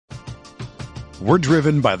We're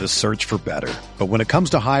driven by the search for better. But when it comes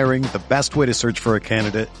to hiring, the best way to search for a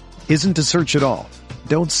candidate isn't to search at all.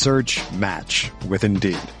 Don't search, match with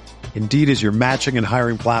Indeed. Indeed is your matching and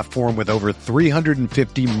hiring platform with over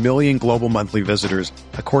 350 million global monthly visitors,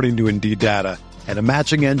 according to Indeed data, and a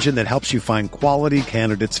matching engine that helps you find quality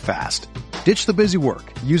candidates fast. Ditch the busy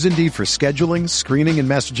work. Use Indeed for scheduling, screening, and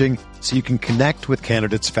messaging so you can connect with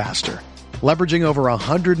candidates faster. Leveraging over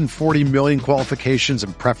 140 million qualifications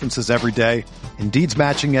and preferences every day, Indeed's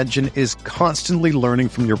matching engine is constantly learning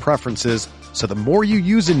from your preferences, so the more you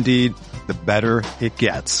use Indeed, the better it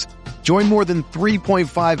gets. Join more than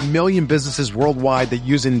 3.5 million businesses worldwide that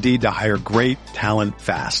use Indeed to hire great talent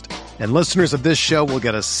fast. And listeners of this show will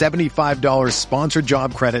get a $75 sponsored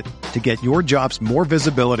job credit to get your jobs more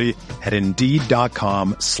visibility at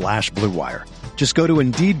Indeed.com/Blue Wire. Just go to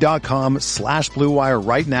Indeed.com/Blue Wire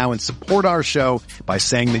right now and support our show by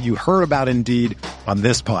saying that you heard about Indeed on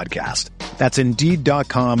this podcast. That's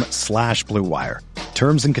Indeed.com/Blue Wire.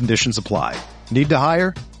 Terms and conditions apply. Need to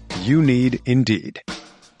hire? You need Indeed.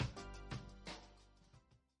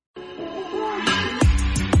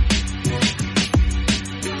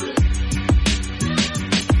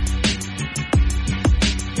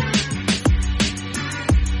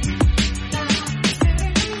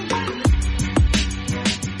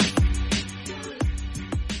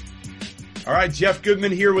 All right, Jeff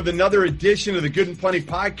Goodman here with another edition of the Good and Plenty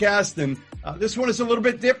podcast, and this one is a little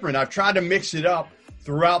bit different. I've tried to mix it up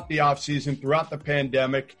throughout the offseason, throughout the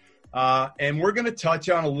pandemic, and we're going to touch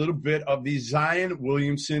on a little bit of the Zion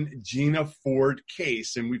Williamson-Gina Ford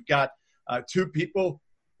case, and we've got two people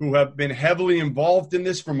who have been heavily involved in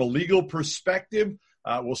this from a legal perspective.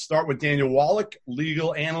 We'll start with Daniel Wallach,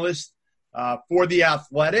 legal analyst for The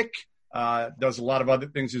Athletic, does a lot of other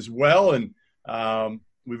things as well, and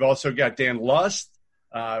we've also got Dan Lust,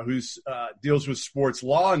 who deals with sports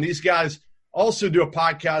law. And these guys also do a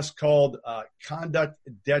podcast called Conduct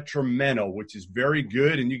Detrimental, which is very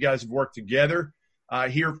good. And you guys have worked together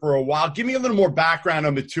here for a while. Give me a little more background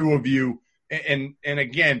on the two of you. And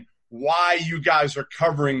again, why you guys are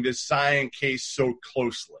covering this Zion case so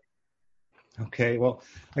closely. Okay, well,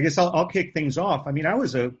 I guess I'll kick things off. I mean, I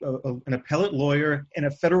was an appellate lawyer and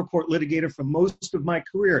a federal court litigator for most of my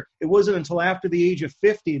career. It wasn't until after the age of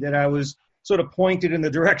 50 that I was sort of pointed in the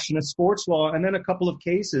direction of sports law. And then a couple of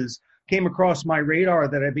cases came across my radar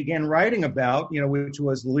that I began writing about, which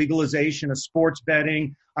was the legalization of sports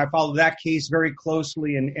betting. I followed that case very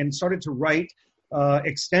closely and started to write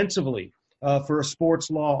extensively for a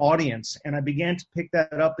sports law audience. And I began to pick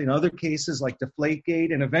that up in other cases like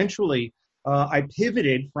Deflategate, and eventually I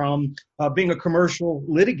pivoted from being a commercial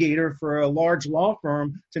litigator for a large law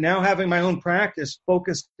firm to now having my own practice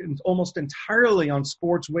focused almost entirely on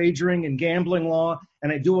sports wagering and gambling law.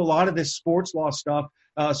 And I do a lot of this sports law stuff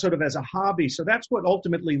sort of as a hobby. So that's what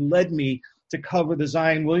ultimately led me to cover the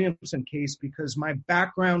Zion Williamson case, because my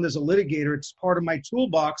background as a litigator, it's part of my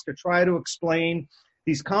toolbox to try to explain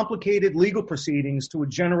these complicated legal proceedings to a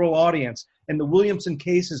general audience. And the Williamson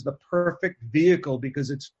case is the perfect vehicle because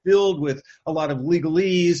it's filled with a lot of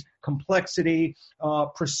legalese, complexity,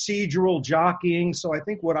 procedural jockeying. So I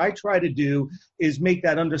think what I try to do is make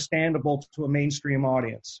that understandable to a mainstream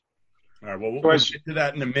audience. All right, well, we'll get to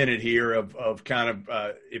that in a minute here of kind of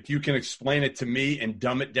if you can explain it to me and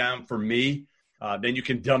dumb it down for me, then you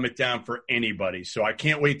can dumb it down for anybody. So I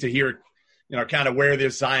can't wait to hear, kind of where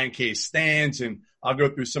this Zion case stands, and I'll go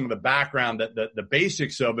through some of the background, the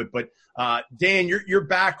basics of it. But Dan, your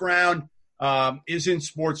background is in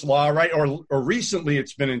sports law, right? Or recently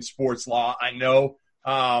it's been in sports law. I know.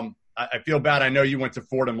 I feel bad. I know you went to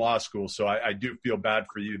Fordham Law School, so I do feel bad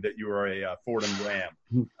for you that you are a Fordham Ram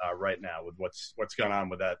right now with what's going on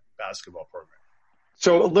with that basketball program.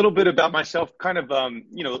 So a little bit about myself, kind of,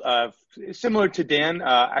 similar to Dan.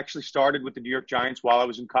 Actually started with the New York Giants while I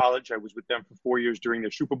was in college. I was with them for 4 years during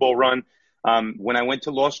their Super Bowl run. When I went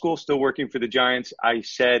to law school, still working for the Giants, I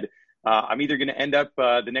said, I'm either going to end up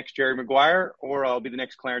the next Jerry Maguire or I'll be the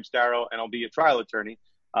next Clarence Darrow, and I'll be a trial attorney.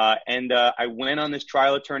 And I went on this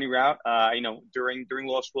trial attorney route. During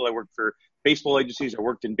law school, I worked for baseball agencies. I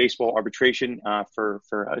worked in baseball arbitration for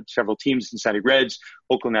several teams, Cincinnati Reds,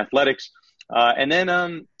 Oakland Athletics. And then,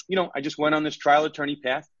 I just went on this trial attorney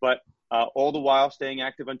path, but all the while staying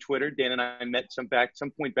active on Twitter. Dan and I met some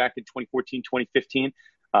point back in 2014, 2015,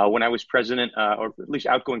 when I was president, or at least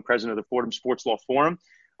outgoing president of the Fordham Sports Law Forum.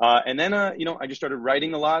 And then, I just started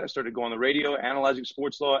writing a lot. I started going on the radio, analyzing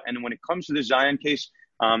sports law. And when it comes to the Zion case,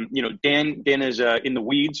 Dan is in the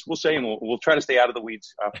weeds, we'll say, and we'll try to stay out of the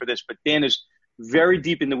weeds for this. But Dan is very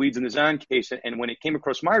deep in the weeds in the Zion case. And when it came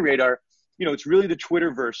across my radar, it's really the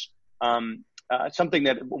Twitterverse something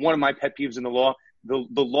that one of my pet peeves in the law. The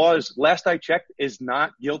law is, last I checked, is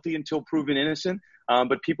not guilty until proven innocent.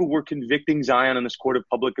 But people were convicting Zion in this court of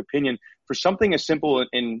public opinion for something as simple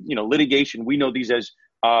in litigation. We know these as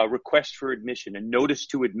request for admission and notice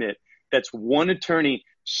to admit. That's one attorney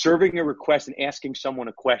serving a request and asking someone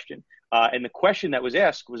a question. And the question that was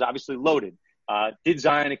asked was obviously loaded. Did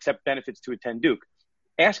Zion accept benefits to attend Duke?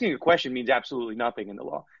 Asking a question means absolutely nothing in the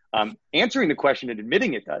law. Answering the question and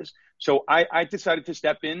admitting it does. So I decided to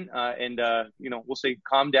step in and we'll say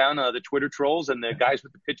calm down the Twitter trolls and the guys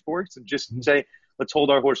with the pitchforks and just say, let's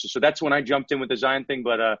hold our horses. So that's when I jumped in with the Zion thing.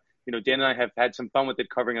 But, Dan and I have had some fun with it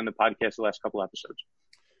covering on the podcast the last couple episodes.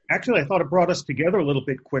 Actually, I thought it brought us together a little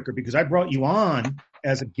bit quicker because I brought you on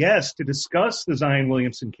as a guest to discuss the Zion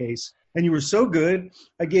Williamson case. And you were so good.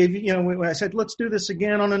 I gave you, I said, let's do this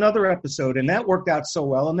again on another episode. And that worked out so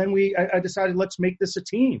well. And then I decided, let's make this a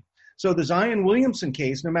team. So the Zion Williamson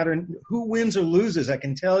case, no matter who wins or loses, I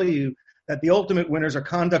can tell you that the ultimate winners are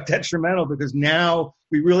conduct detrimental because now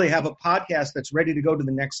we really have a podcast that's ready to go to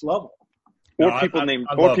the next level. Or people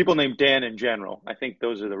named Dan in general. I think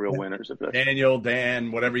those are the real winners of this. Daniel,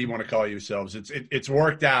 Dan, whatever you want to call yourselves. It's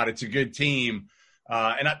worked out. It's a good team.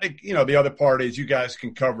 And I think, the other part is you guys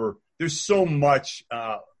can cover. There's so much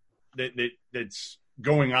that's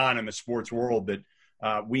going on in the sports world that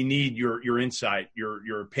we need your insight,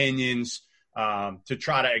 your opinions to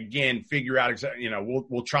try to, again, figure out exactly,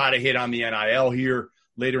 we'll try to hit on the NIL here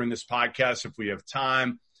later in this podcast if we have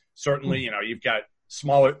time. Certainly, you've got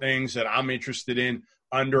smaller things that I'm interested in.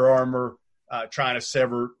 Under Armour trying to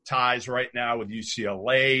sever ties right now with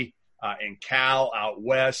UCLA and Cal out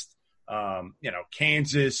west.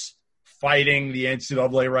 Kansas fighting the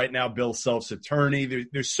NCAA right now. Bill Self's attorney.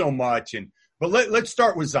 There's so much. But let's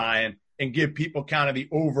start with Zion and give people kind of the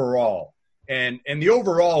overall. And the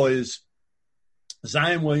overall is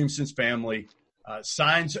Zion Williamson's family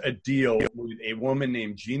signs a deal with a woman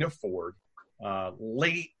named Gina Ford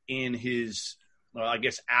late in his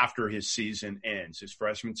after his season ends. His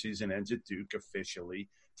freshman season ends at Duke officially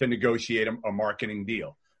to negotiate a marketing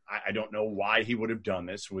deal. I don't know why he would have done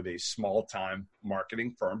this with a small-time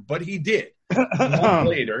marketing firm, but he did. A month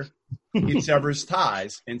later, he severs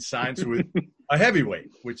ties and signs with a heavyweight,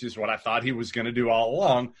 which is what I thought he was going to do all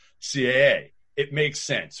along, CAA. It makes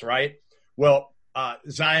sense, right? Well,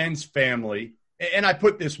 Zion's family, and I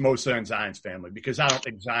put this mostly on Zion's family because I don't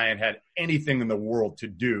think Zion had anything in the world to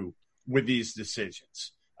do with these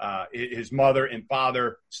decisions. His mother and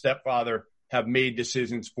father, stepfather, have made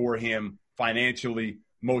decisions for him financially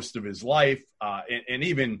most of his life, and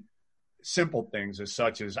even simple things as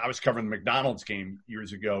such as I was covering the McDonald's game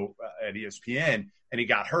years ago at ESPN, and he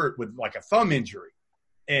got hurt with like a thumb injury,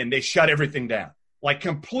 and they shut everything down, like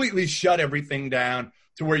completely shut everything down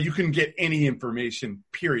to where you can get any information,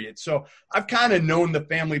 period. So I've kind of known the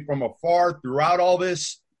family from afar throughout all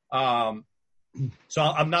this. So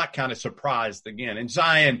I'm not kind of surprised again. And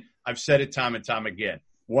Zion, I've said it time and time again,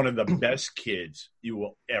 one of the best kids you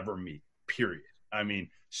will ever meet, period. I mean,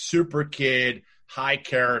 super kid, high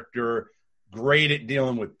character, great at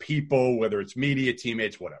dealing with people, whether it's media,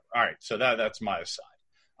 teammates, whatever. All right, so that's my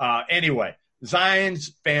aside. Anyway, Zion's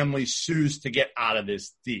family sues to get out of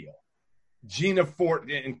this deal. Gina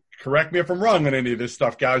Ford, and correct me if I'm wrong on any of this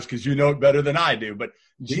stuff, guys, because you know it better than I do, but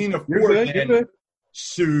Gina Ford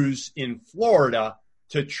sues in Florida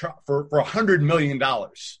for $100 million,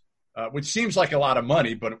 which seems like a lot of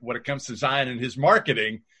money, but when it comes to Zion and his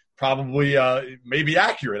marketing, probably may be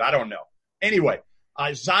accurate. I don't know. Anyway,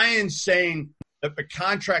 Zion's saying that the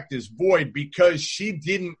contract is void because she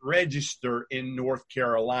didn't register in North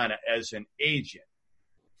Carolina as an agent.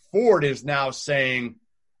 Ford is now saying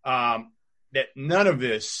that none of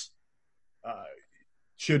this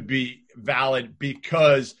should be valid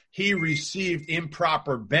because he received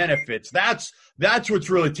improper benefits. That's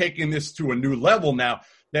what's really taking this to a new level now,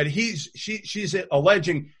 that she's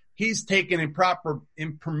alleging he's taken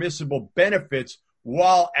impermissible benefits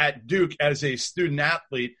while at Duke as a student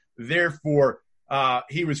athlete. Therefore,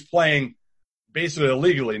 he was playing basically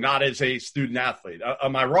illegally, not as a student athlete.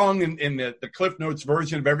 Am I wrong in the Cliff Notes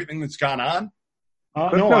version of everything that's gone on?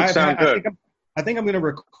 No, I think I'm going to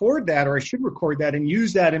record that, or I should record that and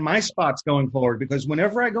use that in my spots going forward, because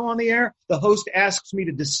whenever I go on the air, the host asks me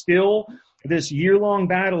to distill this year-long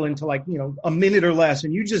battle into a minute or less,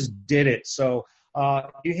 and you just did it. So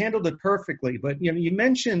you handled it perfectly. But, you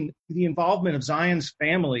mentioned the involvement of Zion's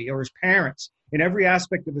family or his parents in every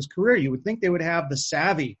aspect of his career. You would think they would have the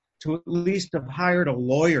savvy to at least have hired a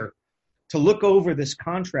lawyer to look over this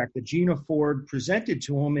contract that Gina Ford presented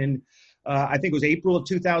to him in I think it was April of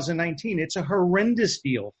 2019. It's a horrendous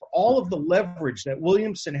deal for all of the leverage that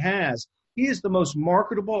Williamson has he is the most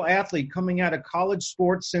marketable athlete coming out of college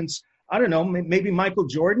sports since, I don't know, maybe Michael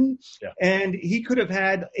Jordan. Yeah. And he could have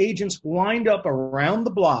had agents lined up around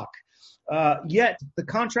the block. Yet the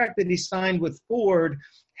contract that he signed with Ford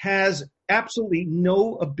has absolutely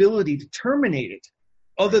no ability to terminate it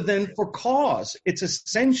other than for cause. It's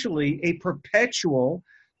essentially a perpetual,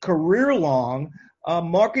 career-long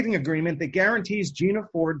marketing agreement that guarantees Gina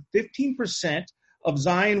Ford 15% of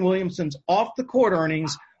Zion Williamson's off-the-court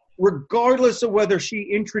earnings, regardless of whether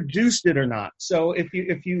she introduced it or not. So if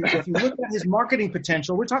you look at his marketing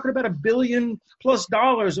potential, we're talking about $1 billion+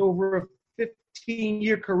 over a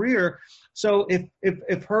 15-year career. So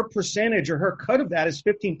if her percentage or her cut of that is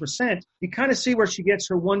 15%, you kind of see where she gets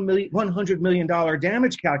her $100 million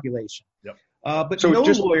damage calculation. Yep. But so no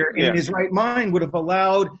lawyer in his right mind would have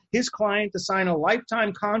allowed his client to sign a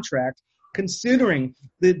lifetime contract considering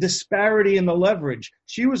the disparity in the leverage.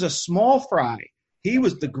 She was a small fry. He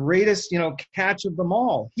was the greatest, catch of them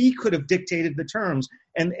all. He could have dictated the terms.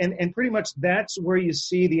 And pretty much that's where you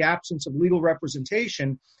see the absence of legal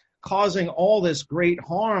representation causing all this great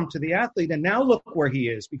harm to the athlete. And now look where he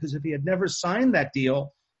is, because if he had never signed that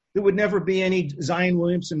deal, there would never be any Zion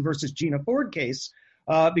Williamson versus Gina Ford case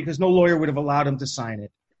because no lawyer would have allowed him to sign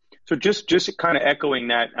it. So just kind of echoing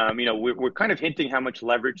that, we're kind of hinting how much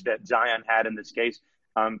leverage that Zion had in this case.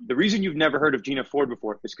 The reason you've never heard of Gina Ford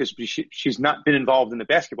before is because she's not been involved in the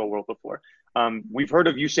basketball world before. We've heard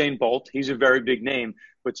of Usain Bolt. He's a very big name,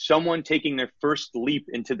 but someone taking their first leap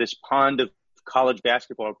into this pond of college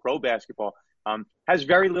basketball or pro basketball has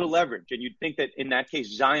very little leverage. And you'd think that in that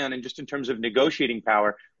case, Zion, and just in terms of negotiating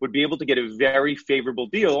power, would be able to get a very favorable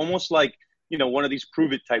deal, almost like, one of these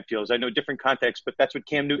prove it type deals. I know different contexts, but that's what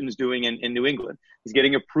Cam Newton's doing in New England. He's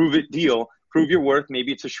getting a prove it deal, prove your worth.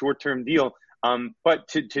 Maybe it's a short-term deal. But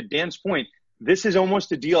to Dan's point, this is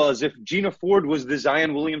almost a deal as if Gina Ford was the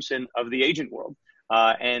Zion Williamson of the agent world.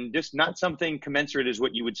 And just not something commensurate as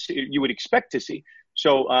what you would expect to see.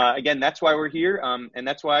 So, again, that's why we're here. And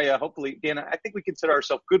that's why, hopefully, Dan, I think we consider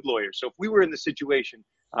ourselves good lawyers. So if we were in this situation,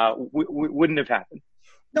 we wouldn't have happened.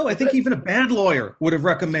 No, I think even a bad lawyer would have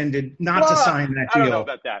recommended not to sign that deal. I don't know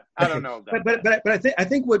about that. I don't know about that. But I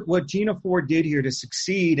think what Gina Ford did here to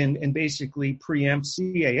succeed and basically preempt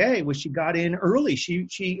CAA was she got in early. She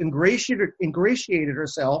ingratiated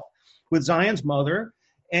herself with Zion's mother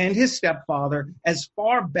and his stepfather as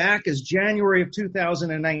far back as January of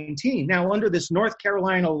 2019. Now, under this North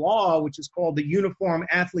Carolina law, which is called the Uniform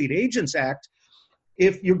Athlete Agents Act,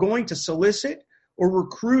 if you're going to solicit or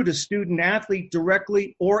recruit a student athlete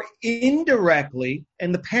directly or indirectly,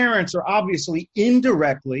 and the parents are obviously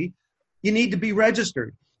indirectly, you need to be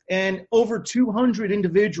registered. And over 200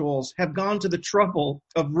 individuals have gone to the trouble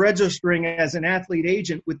of registering as an athlete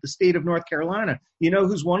agent with the state of North Carolina. You know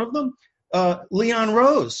who's one of them? Leon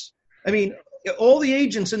Rose. I mean, all the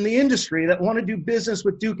agents in the industry that want to do business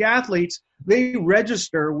with Duke athletes, they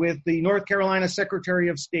register with the North Carolina Secretary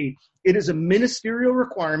of State. It is a ministerial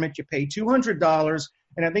requirement. You pay $200,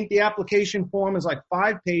 and I think the application form is like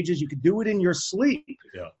 5 pages. You could do it in your sleep.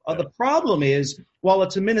 Yeah. The problem is, while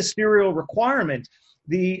it's a ministerial requirement,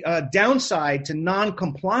 the downside to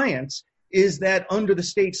non-compliance is that under the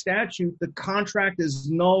state statute, the contract is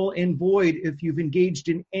null and void if you've engaged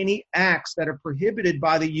in any acts that are prohibited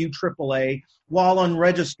by the UAAA while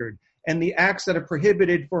unregistered. And the acts that are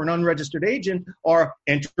prohibited for an unregistered agent are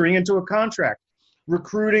entering into a contract,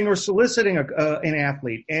 recruiting or soliciting an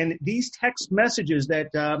athlete. And these text messages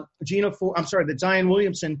that that Zion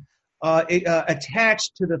Williamson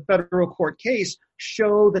attached to the federal court case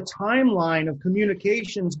show the timeline of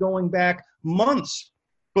communications going back months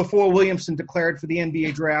before Williamson declared for the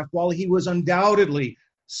NBA draft, while he was undoubtedly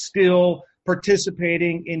still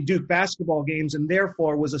participating in Duke basketball games and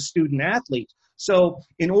therefore was a student athlete. So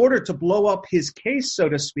in order to blow up his case, so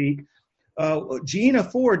to speak, Gina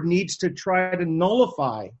Ford needs to try to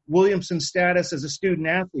nullify Williamson's status as a student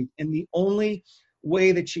athlete. And the only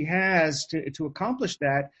way that she has to accomplish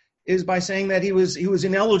that is by saying that he was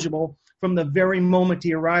ineligible from the very moment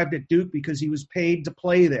he arrived at Duke because he was paid to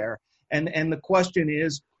play there. And the question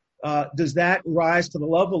is, does that rise to the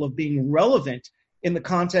level of being relevant in the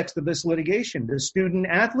context of this litigation? The student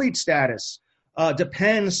athlete status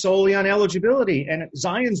depends solely on eligibility. And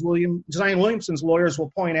Zion Williamson's lawyers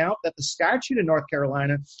will point out that the statute in North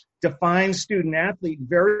Carolina defines student athlete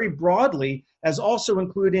very broadly as also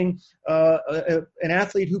including an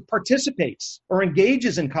athlete who participates or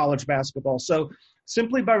engages in college basketball. So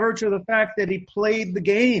simply by virtue of the fact that he played the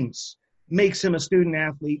games makes him a student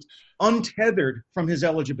athlete, untethered from his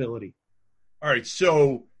eligibility. All right,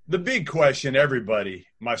 so the big question everybody,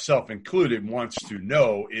 myself included, wants to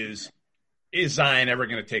know is, is Zion ever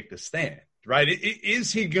going to take the stand, right?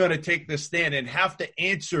 Is he going to take the stand and have to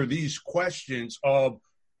answer these questions of,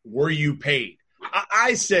 were you paid?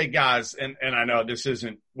 I say, guys, and I know this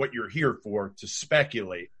isn't what you're here for, to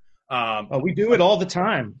speculate. We do it all the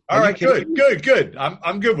time. All right, good.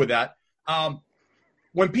 I'm good with that.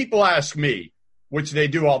 When people ask me, which they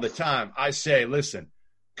do all the time, I say, listen,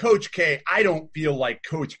 Coach K, I don't feel like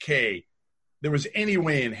Coach K, there was any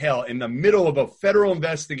way in hell in the middle of a federal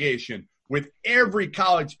investigation with every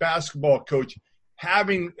college basketball coach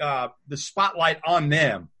having the spotlight on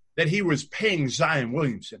them, that he was paying Zion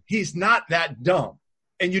Williamson. He's not that dumb.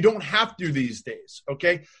 And you don't have to these days,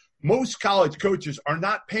 okay? Most college coaches are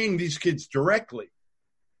not paying these kids directly.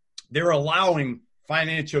 They're allowing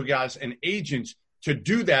financial guys and agents to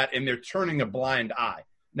do that, and they're turning a blind eye.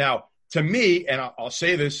 Now, to me, and I'll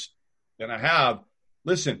say this, and I have,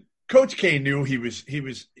 listen, Coach K knew he was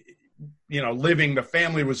living, the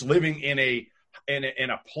family was living in a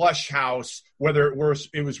plush house, whether it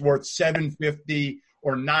was worth $750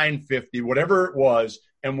 or $950, whatever it was,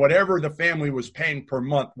 and whatever the family was paying per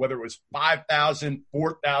month, whether it was $5,000,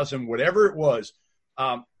 $4,000, whatever it was.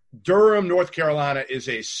 Durham, North Carolina is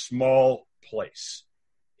a small place.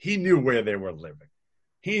 He knew where they were living.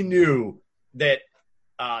 He knew that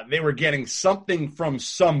they were getting something from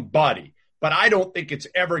somebody. But I don't think it's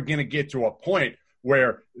ever going to get to a point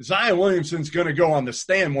where Zion Williamson's going to go on the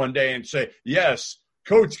stand one day and say, yes,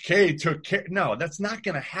 Coach K took care. No, that's not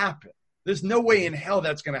going to happen. There's no way in hell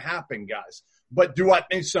that's going to happen, guys. But do I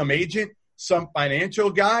think some agent, some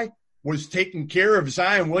financial guy was taking care of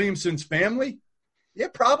Zion Williamson's family? Yeah,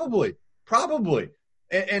 probably.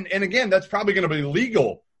 And again, that's probably going to be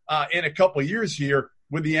legal in a couple of years here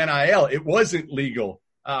with the NIL. It wasn't legal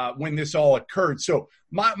when this all occurred. So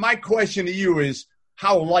my question to you is,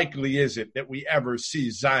 how likely is it that we ever see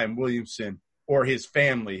Zion Williamson or his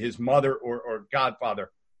family, his mother or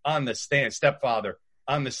godfather on the stand, stepfather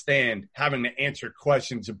on the stand, having to answer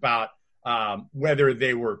questions about whether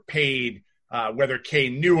they were paid, whether Kay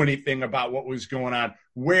knew anything about what was going on,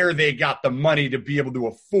 where they got the money to be able to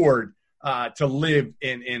afford to live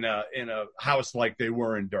in a house like they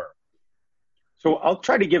were in Durham? So I'll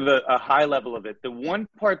try to give a high level of it. The one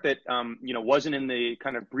part that wasn't in the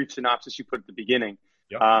kind of brief synopsis you put at the beginning.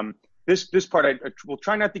 Yep. This part, I will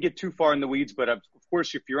try not to get too far in the weeds, but of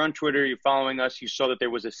course, if you're on Twitter, you're following us, you saw that there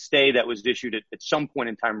was a stay that was issued at some point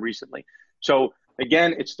in time recently. So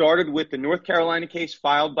again, it started with the North Carolina case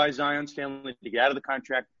filed by Zion's family to get out of the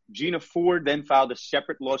contract. Gina Ford then filed a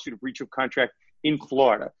separate lawsuit of breach of contract in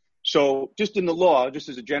Florida. So just in the law, just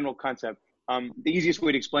as a general concept, the easiest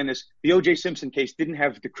way to explain this, the O.J. Simpson case didn't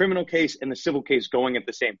have the criminal case and the civil case going at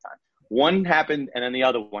the same time. One happened and then the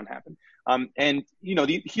other one happened.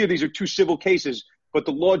 Here these are two civil cases, but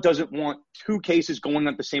the law doesn't want two cases going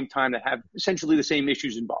at the same time that have essentially the same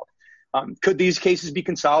issues involved. Could these cases be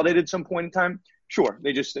consolidated at some point in time? Sure.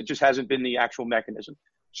 It just hasn't been the actual mechanism.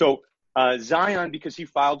 So Zion, because he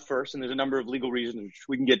filed first, and there's a number of legal reasons which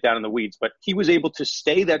we can get down in the weeds, but he was able to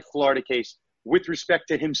stay that Florida case with respect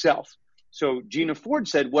to himself. So Gina Ford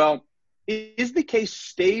said, well, is the case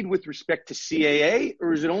stayed with respect to CAA,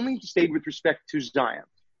 or is it only stayed with respect to Zion?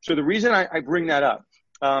 So the reason I bring that up,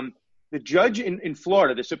 the judge in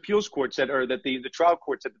Florida, this appeals court said, or that the trial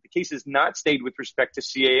court said that the case is not stayed with respect to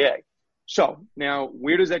CAA. So now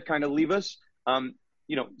where does that kind of leave us?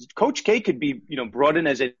 Coach K could be, brought in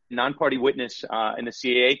as a non-party witness in the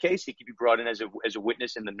CAA case. He could be brought in as a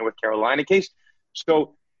witness in the North Carolina case.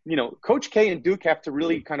 So, Coach K and Duke have to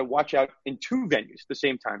really kind of watch out in two venues at the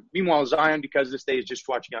same time. Meanwhile, Zion, because of this day, is just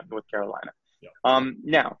watching out North Carolina. Yeah.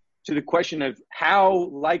 Now, to the question of how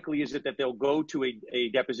likely is it that they'll go to a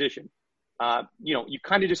deposition, you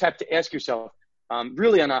kind of just have to ask yourself,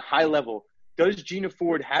 really on a high level, does Gina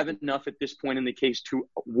Ford have enough at this point in the case to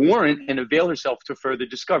warrant and avail herself to further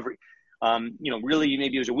discovery? Really,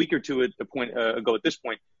 maybe it was a week or two ago at this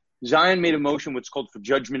point, Zion made a motion what's called for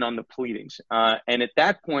judgment on the pleadings. And at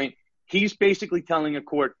that point, he's basically telling a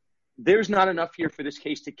court, there's not enough here for this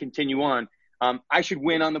case to continue on. I should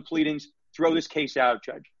win on the pleadings, throw this case out,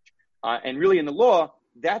 Judge. And really in the law,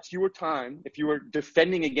 that's your time, if you were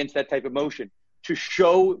defending against that type of motion, to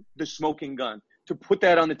show the smoking gun, to put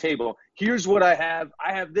that on the table. Here's what I have.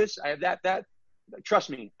 I have this, I have that.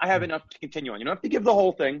 Trust me, I have enough to continue on. You don't have to give the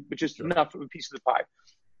whole thing, but just enough of a piece of the pie.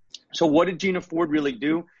 So what did Gina Ford really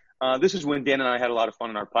do? This is when Dan and I had a lot of fun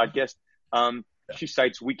on our podcast. She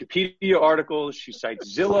cites Wikipedia articles. She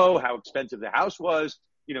cites Zillow, how expensive the house was.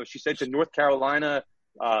 She cites a North Carolina,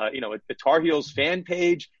 the Tar Heels fan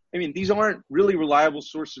page. I mean, these aren't really reliable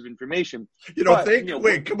sources of information. You don't think?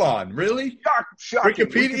 Wait, come on. Really? Shocking.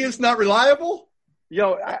 Wikipedia is not reliable?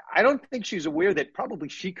 I don't think she's aware that probably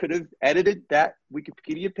she could have edited that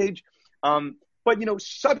Wikipedia page. But,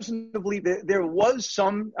 substantively, there was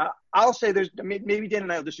some, I'll say maybe Dan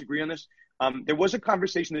and I will disagree on this. There was a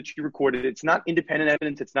conversation that she recorded. It's not independent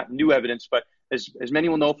evidence. It's not new evidence. But as many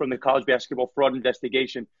will know from the college basketball fraud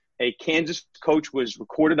investigation, a Kansas coach was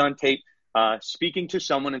recorded on tape speaking to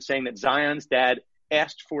someone and saying that Zion's dad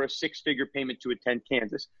asked for a six-figure payment to attend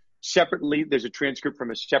Kansas. Separately, there's a transcript from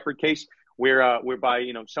a separate case whereby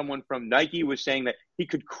someone from Nike was saying that he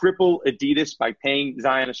could cripple Adidas by paying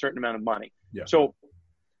Zion a certain amount of money. Yeah. So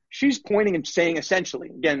she's pointing and saying essentially,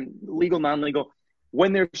 again, legal, non-legal,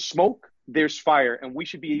 when there's smoke, there's fire, and we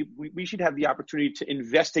should have the opportunity to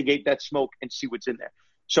investigate that smoke and see what's in there.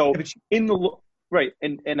 So in the law, right,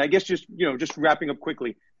 and I guess just wrapping up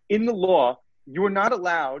quickly, in the law, you're not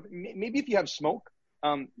allowed. Maybe if you have smoke,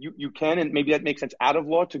 you can, and maybe that makes sense out of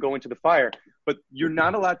law to go into the fire, but you're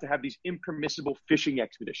not allowed to have these impermissible fishing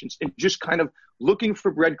expeditions and just kind of looking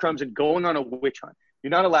for breadcrumbs and going on a witch hunt.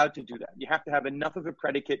 You're not allowed to do that. You have to have enough of a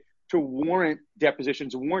predicate to warrant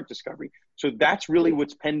depositions and warrant discovery. So that's really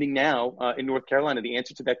what's pending now in North Carolina. The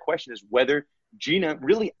answer to that question is whether Gina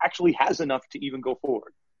really actually has enough to even go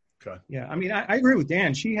forward. Okay. Yeah, I mean, I agree with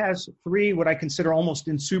Dan. She has three what I consider almost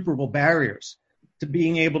insuperable barriers to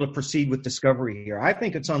being able to proceed with discovery here. I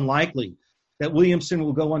think it's unlikely that Williamson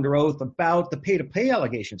will go under oath about the pay-to-play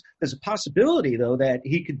allegations. There's a possibility, though, that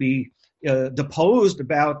he could be deposed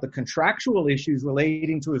about the contractual issues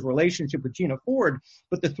relating to his relationship with Gina Ford.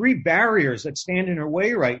 But the three barriers that stand in her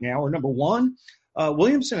way right now are, number one,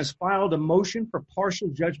 Williamson has filed a motion for partial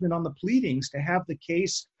judgment on the pleadings to have the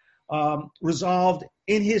case resolved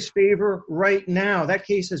in his favor right now. That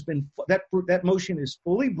case has been that motion is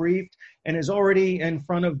fully briefed and is already in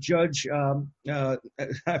front of Judge I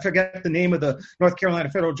forget the name of the North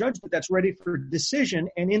Carolina federal judge, but that's ready for decision.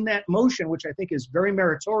 And in that motion, which I think is very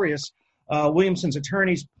meritorious, Williamson's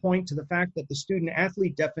attorneys point to the fact that the student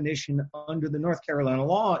athlete definition under the North Carolina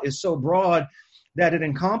law is so broad that it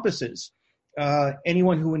encompasses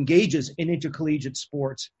anyone who engages in intercollegiate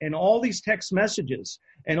sports. And all these text messages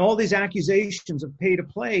and all these accusations of pay to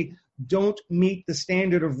play don't meet the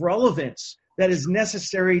standard of relevance that is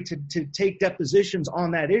necessary to take depositions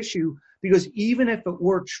on that issue, because even if it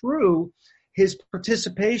were true, his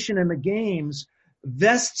participation in the games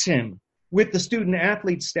vests him with the student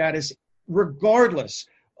athlete status regardless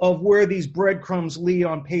of where these breadcrumbs lead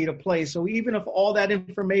on pay to play. So even if all that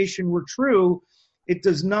information were true, it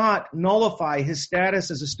does not nullify his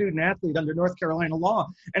status as a student athlete under North Carolina law.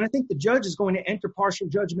 And I think the judge is going to enter partial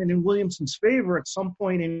judgment in Williamson's favor at some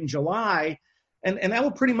point in July, and that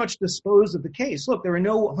will pretty much dispose of the case. Look, there are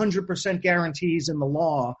no 100% guarantees in the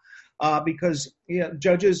law because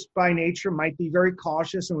judges by nature might be very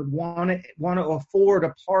cautious and would want to afford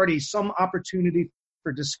a party some opportunity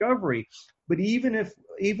for discovery. But even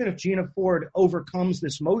if Gina Ford overcomes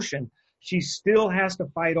this motion, she still has to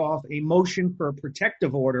fight off a motion for a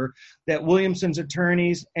protective order that Williamson's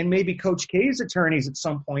attorneys and maybe Coach K's attorneys at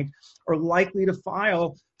some point are likely to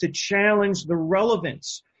file to challenge the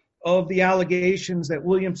relevance of the allegations that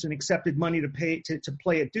Williamson accepted money to pay to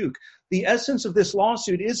play at Duke. The essence of this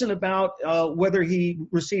lawsuit isn't about whether he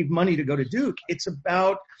received money to go to Duke. It's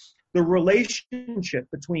about the relationship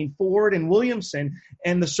between Ford and Williamson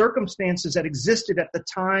and the circumstances that existed at the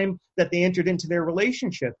time that they entered into their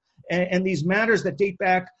relationship. And these matters that date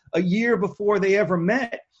back a year before they ever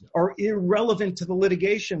met are irrelevant to the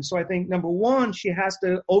litigation. So I think, number one, she has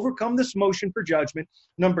to overcome this motion for judgment.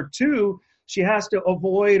 Number two, she has to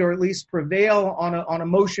avoid or at least prevail on a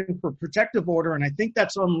motion for protective order. And I think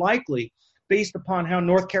that's unlikely based upon how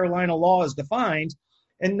North Carolina law is defined.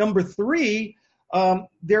 And number three,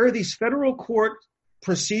 there are these federal court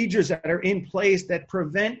procedures that are in place that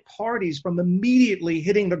prevent parties from immediately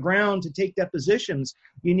hitting the ground to take depositions.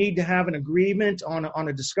 You need to have an agreement on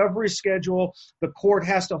a discovery schedule. The court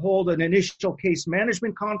has to hold an initial case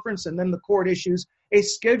management conference, and then the court issues a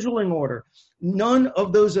scheduling order. None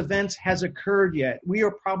of those events has occurred yet. We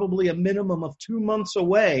are probably a minimum of 2 months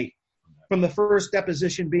away from the first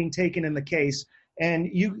deposition being taken in the case. And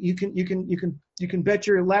you can bet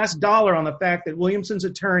your last dollar on the fact that Williamson's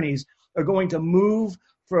attorneys are going to move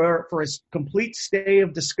for a complete stay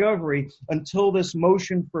of discovery until this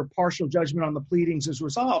motion for partial judgment on the pleadings is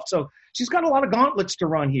resolved. So she's got a lot of gauntlets to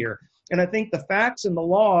run here. And I think the facts and the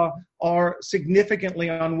law are significantly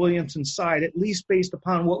on Williamson's side, at least based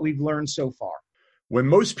upon what we've learned so far. When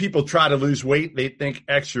most people try to lose weight, they think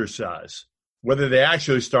exercise. Whether they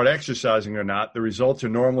actually start exercising or not, the results are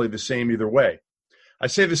normally the same either way. I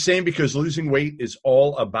say the same because losing weight is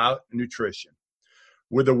all about nutrition.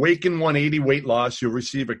 With Awaken 180 Weight Loss, you'll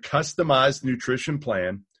receive a customized nutrition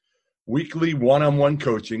plan, weekly one-on-one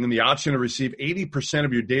coaching, and the option to receive 80%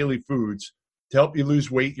 of your daily foods to help you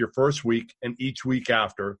lose weight your first week and each week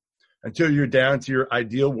after until you're down to your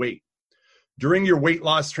ideal weight. During your weight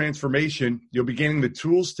loss transformation, you'll be gaining the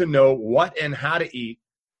tools to know what and how to eat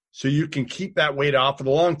so you can keep that weight off for the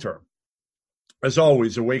long term. As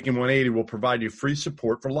always, Awaken 180 will provide you free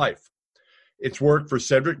support for life. It's worked for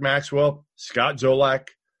Cedric Maxwell, Scott Zolak,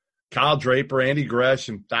 Kyle Draper, Andy Gresh,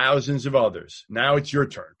 and thousands of others. Now it's your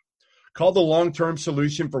turn. Call the long-term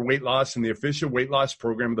solution for weight loss in the official weight loss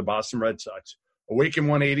program of the Boston Red Sox. Awaken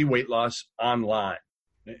 180 Weight Loss online.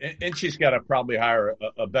 And she's got to probably hire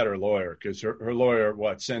a better lawyer because her lawyer,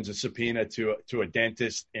 sends a subpoena to a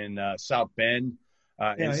dentist in South Bend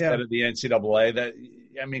instead of the NCAA.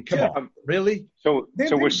 Come on, really? So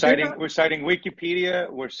we're citing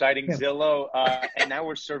Wikipedia, we're citing Zillow, and now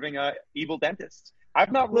we're serving evil dentists.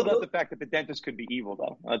 I've not ruled out the fact that the dentist could be evil,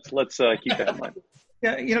 though. Let's keep that in mind.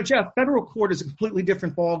 Yeah, Jeff, federal court is a completely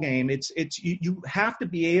different ballgame. You have to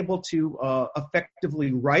be able to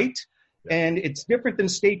effectively write. And it's different than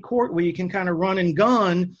state court where you can kind of run and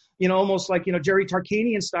gun, almost like, Jerry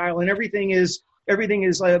Tarkanian style, and everything is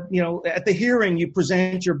like, at the hearing, you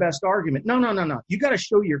present your best argument. No. You got to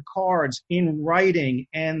show your cards in writing.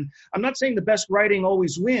 And I'm not saying the best writing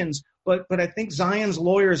always wins, but I think Zion's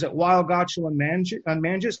lawyers at Weil, Gotshal and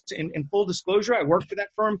Manges, in full disclosure, I worked for that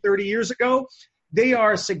firm 30 years ago. They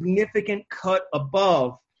are a significant cut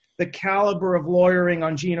above the caliber of lawyering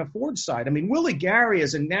on Gina Ford's side. Willie Gary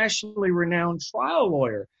is a nationally renowned trial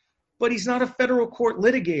lawyer, but he's not a federal court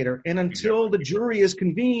litigator. And until the jury is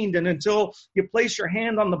convened and until you place your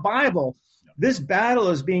hand on the Bible, this battle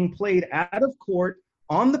is being played out of court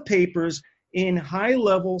on the papers in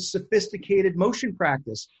high-level, sophisticated motion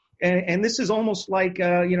practice. And this is almost like,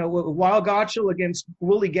 Weil Gotshal against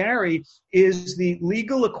Willie Gary is the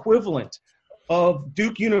legal equivalent of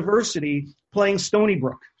Duke University playing Stony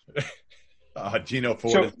Brook. Gino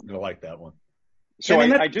Ford is going to like that one. So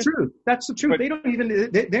that's the truth. That's the truth. They don't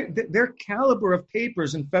even their caliber of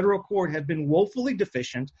papers in federal court have been woefully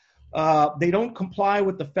deficient. They don't comply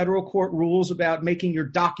with the federal court rules about making your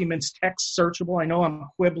documents text searchable. I know I'm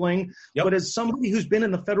quibbling, but as somebody who's been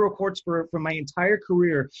in the federal courts for my entire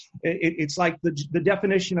career, it's like the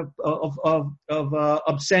definition of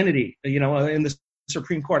obscenity. In the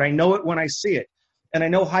Supreme Court, I know it when I see it, and I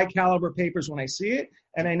know high caliber papers when I see it.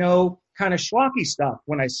 And I know kind of schlocky stuff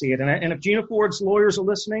when I see it. And if Gina Ford's lawyers are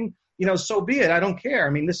listening, so be it. I don't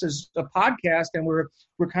care. This is a podcast, and we're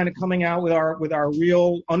kind of coming out with our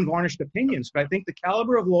real unvarnished opinions. But I think the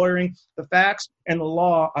caliber of lawyering, the facts, and the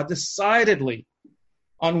law are decidedly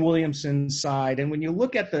on Williamson's side. And when you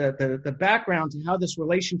look at the background to how this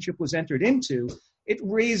relationship was entered into, it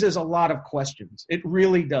raises a lot of questions. It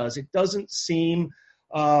really does. It doesn't seem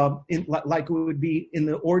like it would be in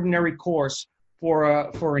the ordinary course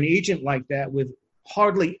for an agent like that with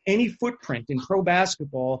hardly any footprint in pro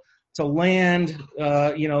basketball to land,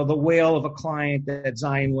 the whale of a client that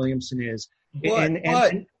Zion Williamson is.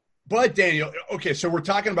 But Daniel, okay, so we're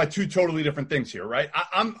talking about two totally different things here, right?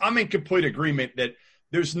 I'm in complete agreement that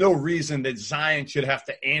there's no reason that Zion should have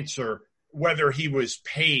to answer whether he was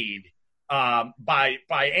paid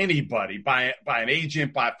by anybody, by an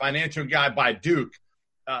agent, by a financial guy, by Duke.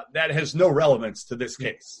 That has no relevance to this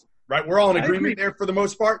case. Right, we're all in agreement there for the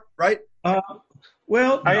most part, right? I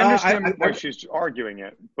understand why she's arguing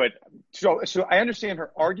it, but so I understand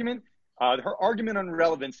her argument. Her argument on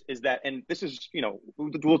relevance is that, and this is,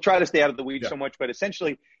 we'll try to stay out of the weeds so much, but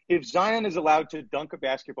essentially, if Zion is allowed to dunk a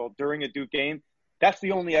basketball during a Duke game, that's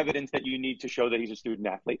the only evidence that you need to show that he's a student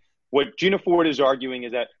athlete. What Gina Ford is arguing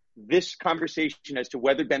is that this conversation as to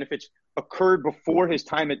whether benefits occurred before his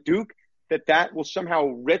time at Duke, that will somehow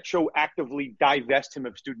retroactively divest him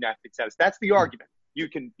of student athlete status. That's the argument. You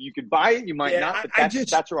can buy it, you might not, but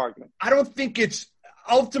that's her argument. I don't think it's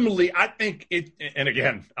ultimately. I think it, and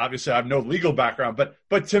again, obviously, I have no legal background,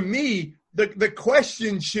 but to me, the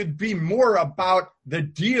question should be more about the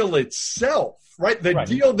deal itself, right? The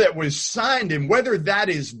deal that was signed and whether that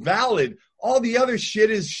is valid. All the other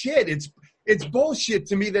shit is shit. It's bullshit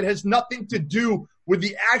to me that has nothing to do with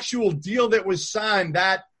the actual deal that was signed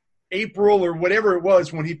that April or whatever it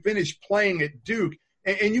was when he finished playing at Duke.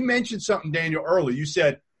 And you mentioned something, Daniel, early. You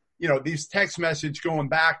said, these text messages going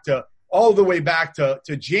back to all the way back to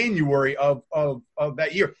January of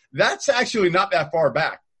that year. That's actually not that far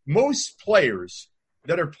back. Most players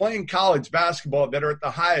that are playing college basketball that are at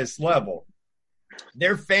the highest level,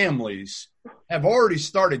 their families have already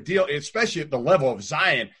started dealing, especially at the level of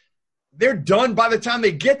Zion. They're done by the time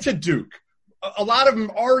they get to Duke. a lot of them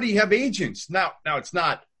already have agents. Now it's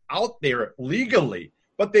not out there legally,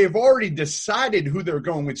 but they've already decided who they're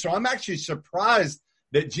going with. So I'm actually surprised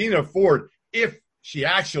that Gina Ford, if she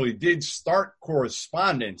actually did start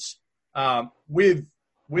correspondence with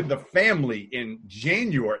the family in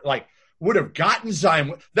January, like would have gotten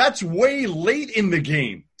Zion. That's way late in the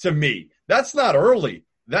game to me. That's not early.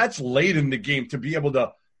 That's late in the game to be able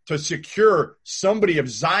to secure somebody of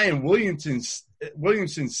Zion Williamson's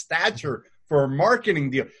stature for a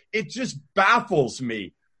marketing deal. It just baffles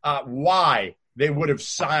me why they would have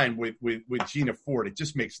signed with Gina Ford. It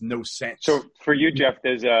just makes no sense. So for you, Jeff,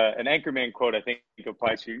 there's an Anchorman quote I think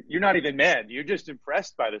applies to you. You're not even mad. You're just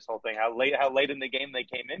impressed by this whole thing, how late in the game they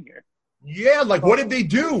came in here. Yeah, like what did they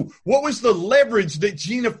do? What was the leverage that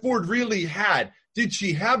Gina Ford really had? Did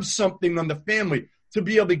she have something on the family to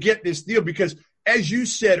be able to get this deal? Because as you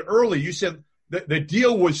said earlier, you said the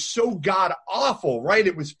deal was so god awful, right?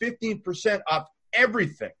 It was 15% off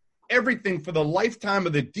everything for the lifetime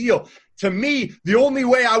of the deal. To me, the only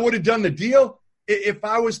way I would have done the deal, if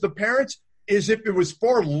I was the parents, is if it was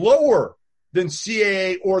far lower than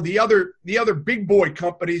CAA or the other big boy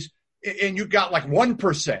companies, and you got like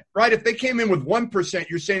 1%, right? If they came in with 1%,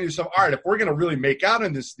 you're saying to yourself, all right, if we're going to really make out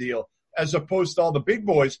in this deal, as opposed to all the big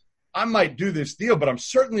boys, I might do this deal, but I'm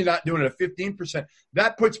certainly not doing it at 15%.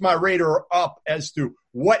 That puts my radar up as to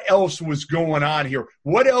what else was going on here.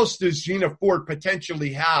 What else does Gina Ford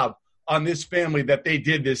potentially have on this family that they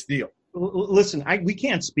did this deal? Listen, we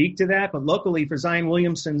can't speak to that, but luckily for Zion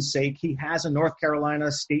Williamson's sake, he has a North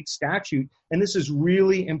Carolina state statute, and this is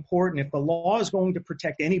really important. If the law is going to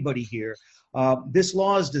protect anybody here, this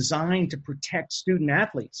law is designed to protect student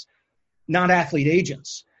athletes, not athlete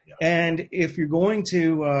agents. Yeah. And if you're going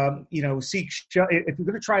to, if you're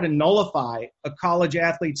going to try to nullify a college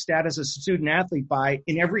athlete status as a student athlete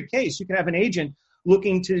in every case, you can have an agent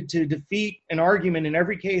looking to defeat an argument in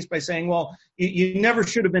every case by saying, well, you never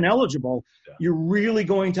should have been eligible. Yeah. You're really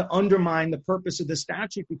going to undermine the purpose of the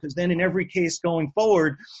statute, because then in every case going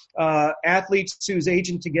forward, athletes sues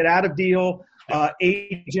agent to get out of deal.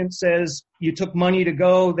 Agent says you took money to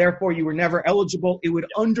go, therefore you were never eligible. It would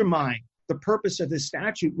undermine the purpose of this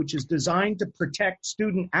statute, which is designed to protect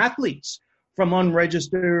student athletes from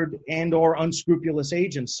unregistered and or unscrupulous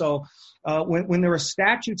agents. So when there are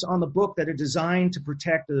statutes on the book that are designed to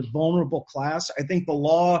protect a vulnerable class, I think the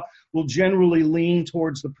law will generally lean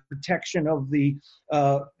towards the protection of the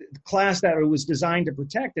class that it was designed to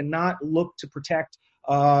protect, and not look to protect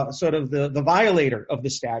sort of the violator of the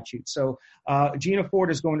statute. So Gina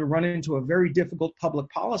Ford is going to run into a very difficult public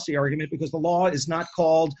policy argument, because the law is not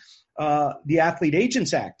called the Athlete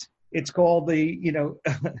Agents Act. It's called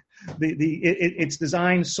it's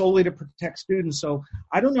designed solely to protect students. So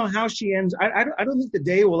I don't know how she ends. I don't think the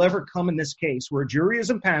day will ever come in this case where a jury is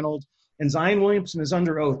impaneled and Zion Williamson is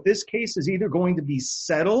under oath. This case is either going to be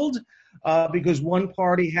settled because one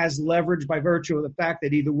party has leverage by virtue of the fact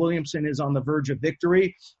that either Williamson is on the verge of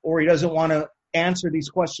victory or he doesn't want to answer these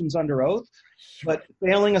questions under oath. But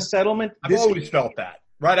failing a settlement, I've always felt that,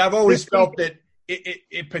 right? I've always felt that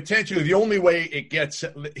it potentially, the only way it gets,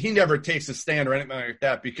 he never takes a stand or anything like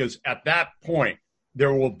that, because at that point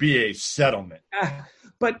there will be a settlement.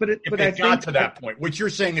 But I got to that point, which you're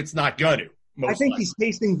saying it's not going to. I think he's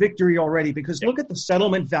tasting victory already, because look at the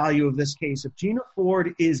settlement value of this case. If Gina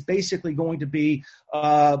Ford is basically going to be,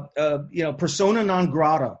 persona non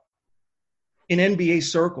grata in NBA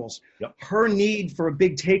circles, her need for a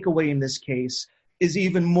big takeaway in this case is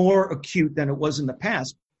even more acute than it was in the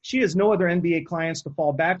past. She has no other NBA clients to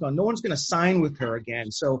fall back on. No one's going to sign with her again.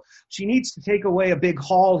 So she needs to take away a big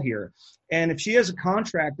haul here. And if she has a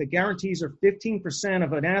contract that guarantees her 15%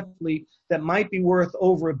 of an athlete that might be worth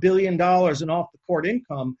over $1 billion in off-the-court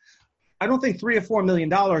income, I don't think $3 or $4 million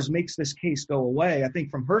makes this case go away. I think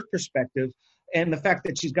from her perspective, and the fact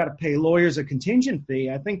that she's got to pay lawyers a contingent fee,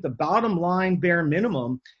 I think the bottom line bare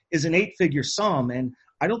minimum is an 8-figure sum. And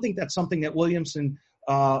I don't think that's something that Williamson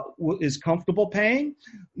is comfortable paying,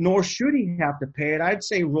 nor should he have to pay it. I'd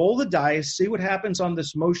say roll the dice, see what happens on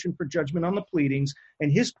this motion for judgment on the pleadings,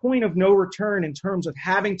 and his point of no return in terms of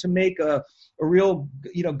having to make a real,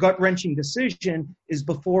 gut-wrenching decision is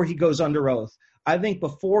before he goes under oath. I think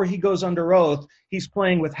before he goes under oath, he's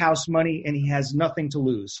playing with house money and he has nothing to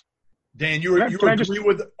lose. Dan, you agree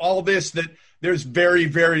with all this, that there's very,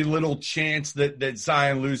 very little chance that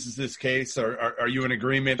Zion loses this case? Or are you in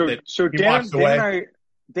agreement that he walks away?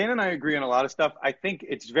 Dan and I agree on a lot of stuff. I think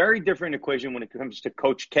it's very different equation when it comes to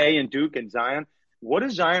Coach K and Duke and Zion. What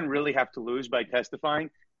does Zion really have to lose by testifying?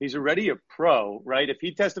 He's already a pro, right? If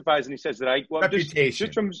he testifies and he says that reputation.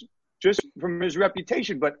 Just from just from his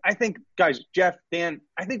reputation. But I think, guys, Jeff, Dan,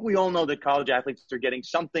 I think we all know that college athletes are getting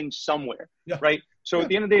something somewhere, right? So at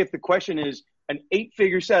the end of the day, if the question is an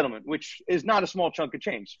 8-figure settlement, which is not a small chunk of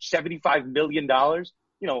change, $75 million,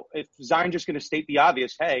 if Zion just going to state the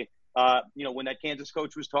obvious, hey, when that Kansas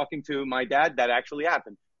coach was talking to my dad, that actually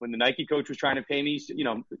happened. When the Nike coach was trying to pay me,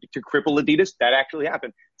 to cripple Adidas, that actually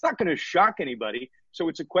happened. It's not going to shock anybody. So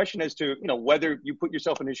it's a question as to, whether you put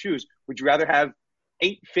yourself in his shoes. Would you rather have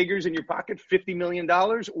 8 figures in your pocket, $50 million,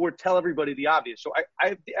 or tell everybody the obvious? So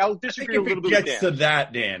I'll disagree a little bit with Dan. If it gets to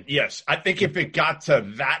that, Dan, yes. I think if it got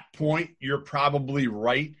to that point, you're probably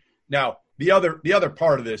right. Now, the other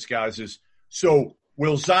part of this, guys, is so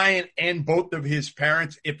will Zion and both of his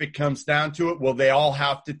parents, if it comes down to it, will they all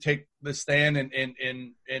have to take the stand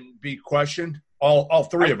and be questioned? All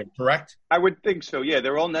three of them, correct? I would think so, yeah.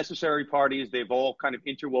 They're all necessary parties. They've all kind of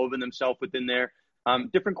interwoven themselves within there.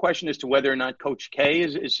 Different question as to whether or not Coach K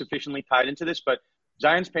is sufficiently tied into this, but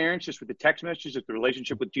Zion's parents, just with the text messages, with the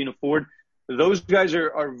relationship with Gina Ford, those guys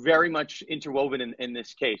are very much interwoven in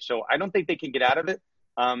this case. So I don't think they can get out of it.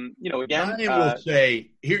 Again, Zion will say,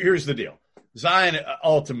 here's the deal. Zion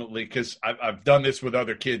ultimately, because I've done this with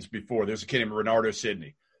other kids before. There's a kid named Renardo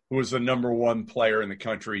Sidney, who was the number 1 player in the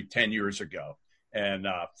country 10 years ago and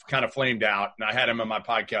kind of flamed out. And I had him on my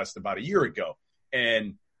podcast about a year ago.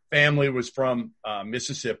 And family was from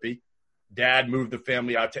Mississippi. Dad moved the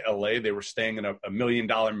family out to L.A. They were staying in a $1 million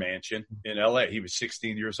mansion in L.A. He was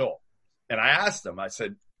 16 years old. And I asked him, I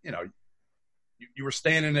said, you were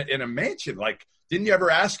staying in a mansion. Like, didn't you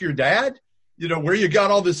ever ask your dad, where you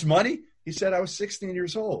got all this money? He said, I was 16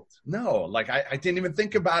 years old. No, like I didn't even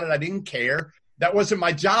think about it. I didn't care. That wasn't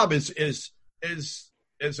my job as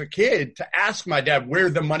a kid to ask my dad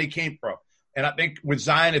where the money came from. And I think with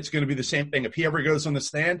Zion, it's going to be the same thing. If he ever goes on the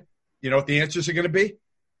stand, you know what the answers are going to be?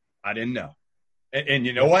 I didn't know. And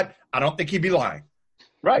you know what? I don't think he'd be lying.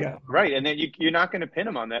 Right, yeah. Right. And then you're not going to pin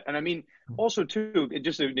him on that. And I mean, also, too,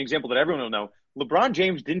 just an example that everyone will know, LeBron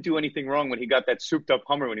James didn't do anything wrong when he got that souped-up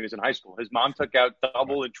Hummer when he was in high school. His mom took out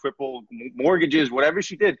double and triple mortgages, whatever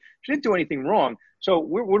she did. She didn't do anything wrong. So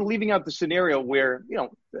we're leaving out the scenario where,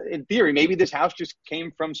 in theory, maybe this house just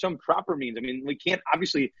came from some proper means. I mean, we can't,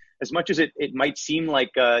 obviously, as much as it might seem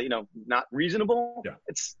like, not reasonable,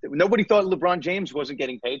 nobody thought LeBron James wasn't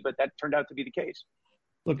getting paid, but that turned out to be the case.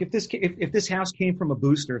 Look, if this house came from a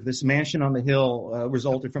booster, if this mansion on the hill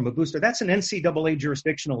resulted from a booster, that's an NCAA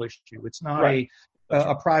jurisdictional issue. It's not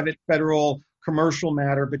a private federal commercial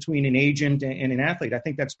matter between an agent and an athlete. I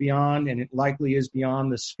think that's beyond, and it likely is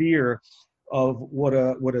beyond the sphere of what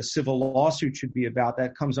a civil lawsuit should be about.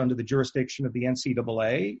 That comes under the jurisdiction of the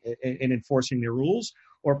NCAA in enforcing their rules,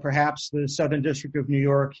 or perhaps the Southern District of New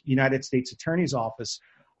York, United States Attorney's Office.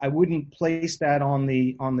 I wouldn't place that on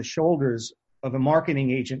the shoulders of a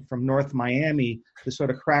marketing agent from North Miami to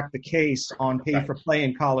sort of crack the case on pay for play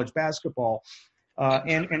in college basketball.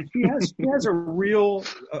 And she has a real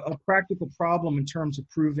practical problem in terms of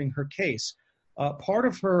proving her case. Part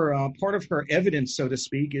of her evidence, so to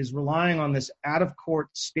speak, is relying on this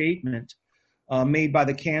out-of-court statement made by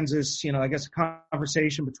the Kansas, a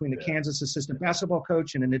conversation between the Kansas assistant basketball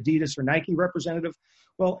coach and an Adidas or Nike representative.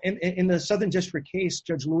 Well, in the Southern District case,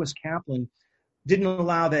 Judge Lewis Kaplan didn't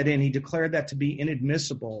allow that in. He declared that to be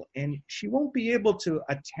inadmissible. And she won't be able to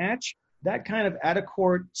attach that kind of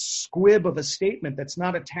out-of-court squib of a statement that's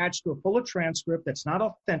not attached to a full transcript, that's not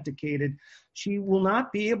authenticated. She will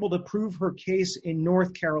not be able to prove her case in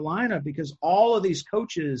North Carolina because all of these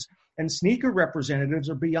coaches and sneaker representatives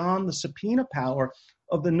are beyond the subpoena power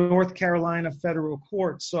of the North Carolina federal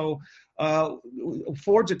court. So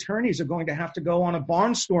Ford's attorneys are going to have to go on a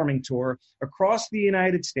barnstorming tour across the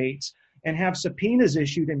United States and have subpoenas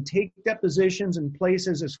issued and take depositions in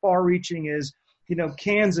places as far-reaching as,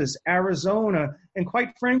 Kansas, Arizona. And quite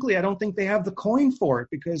frankly, I don't think they have the coin for it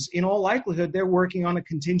because in all likelihood, they're working on a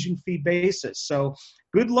contingent fee basis. So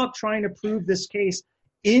good luck trying to prove this case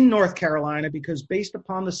in North Carolina because based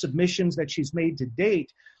upon the submissions that she's made to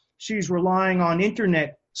date, she's relying on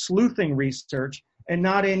internet sleuthing research and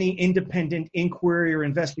not any independent inquiry or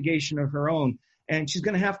investigation of her own. And she's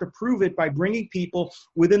going to have to prove it by bringing people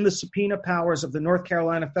within the subpoena powers of the North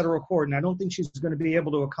Carolina federal court. And I don't think she's going to be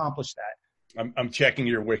able to accomplish that. I'm checking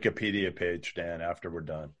your Wikipedia page, Dan, after we're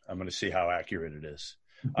done. I'm going to see how accurate it is.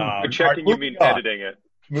 Checking, you mean editing it.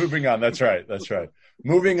 Moving on. That's right.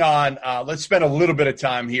 Moving on. Let's spend a little bit of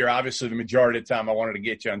time here. Obviously, the majority of the time I wanted to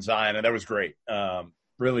get you on Zion, and that was great.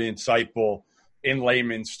 Really insightful in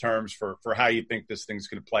layman's terms for how you think this thing's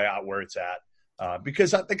going to play out where it's at.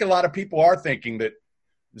 Because I think a lot of people are thinking that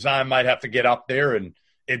Zion might have to get up there and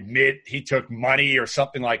admit he took money or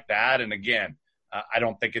something like that. And again, I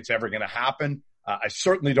don't think it's ever going to happen. I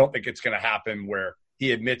certainly don't think it's going to happen where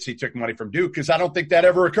he admits he took money from Duke, because I don't think that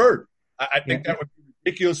ever occurred. I think that would be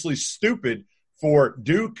ridiculously stupid for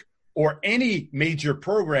Duke or any major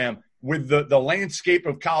program with the landscape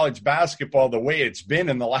of college basketball the way it's been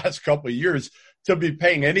in the last couple of years to be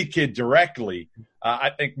paying any kid directly. I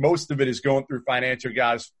think most of it is going through financial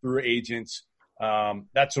guys, through agents.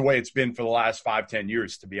 That's the way it's been for the last 5-10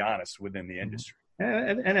 years, to be honest, within the industry.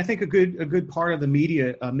 And I think a good part of the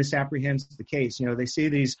media misapprehends the case. You know, they see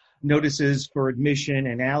these notices for admission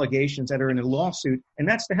and allegations that are in a lawsuit, and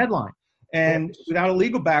that's the headline. And without a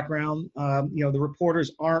legal background, the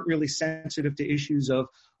reporters aren't really sensitive to issues of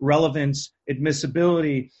relevance,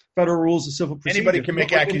 admissibility, federal rules of civil procedure. Anybody can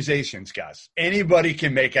make accusations, guys. Anybody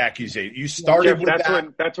can make accusations. You started with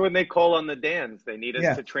that. That's when they call on the Dans. They need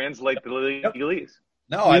us to translate the legalese.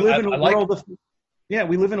 No, we live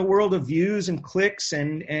in a world of views and clicks,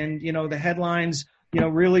 and the headlines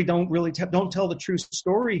really don't tell the true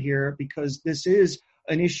story here, because this is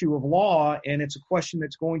an issue of law, and it's a question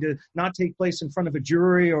that's going to not take place in front of a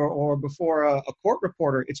jury or before a court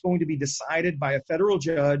reporter. It's going to be decided by a federal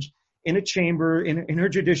judge in a chamber, in her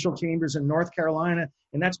judicial chambers in North Carolina,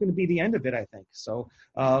 and that's going to be the end of it, I think. So,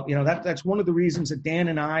 that's one of the reasons that Dan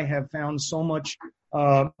and I have found so much,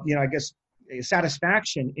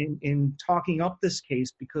 satisfaction in talking up this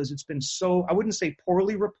case, because it's been so, I wouldn't say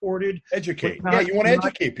poorly reported. Educate. You want to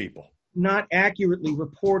educate people. Not accurately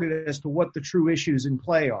reported as to what the true issues in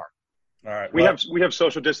play are. All right. We have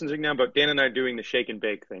social distancing now, but Dan and I are doing the shake and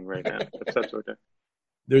bake thing right now. That's what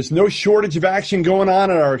There's no shortage of action going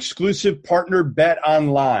on at our exclusive partner, Bet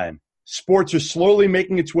Online. Sports are slowly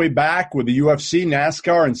making its way back, with the UFC,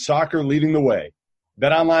 NASCAR, and soccer leading the way.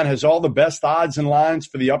 Bet Online has all the best odds and lines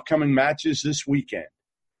for the upcoming matches this weekend.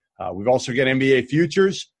 We've also got NBA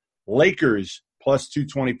futures, Lakers plus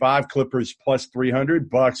 225, Clippers plus 300,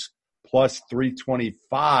 Bucks plus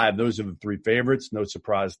 325. Those are the three favorites. No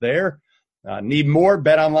surprise there. Need more?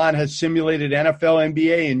 BetOnline has simulated NFL,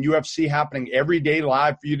 NBA, and UFC happening every day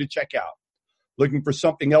live for you to check out. Looking for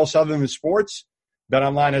something else other than sports?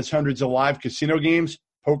 BetOnline has hundreds of live casino games,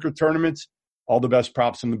 poker tournaments, all the best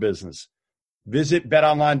props in the business. Visit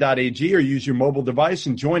betonline.ag or use your mobile device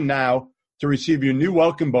and join now to receive your new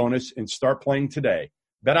welcome bonus and start playing today.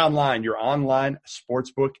 BetOnline, your online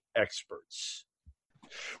sportsbook experts.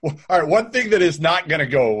 Well, all right, one thing that is not going to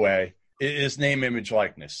go away is name, image,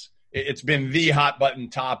 likeness. It's been the hot button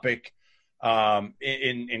topic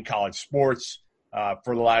in college sports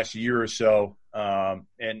for the last year or so. And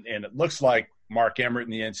it looks like Mark Emmert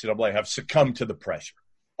and the NCAA have succumbed to the pressure.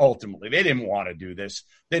 Ultimately, they didn't want to do this.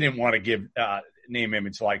 They didn't want to give name,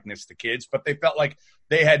 image, likeness to kids, but they felt like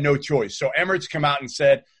they had no choice. So Emmert's come out and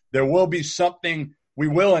said there will be something. We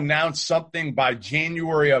will announce something by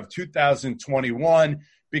January of 2021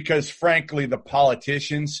 because, frankly, the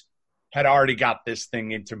politicians had already got this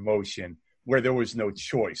thing into motion where there was no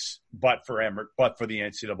choice but for Emmert, but for the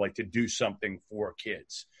NCAA to do something for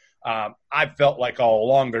kids. I felt like all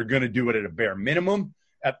along they're going to do it at a bare minimum,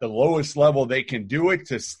 at the lowest level they can do it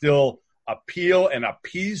to still appeal and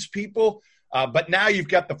appease people. But now you've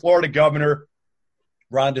got the Florida governor,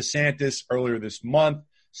 Ron DeSantis, earlier this month,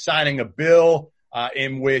 signing a bill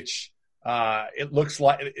in which it looks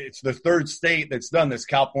like it's the third state that's done this,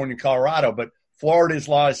 California and Colorado, but Florida's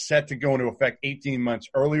law is set to go into effect 18 months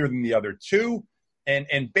earlier than the other two.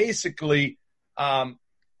 And basically,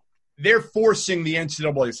 they're forcing the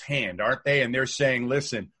NCAA's hand, aren't they? And they're saying,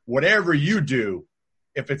 listen, whatever you do,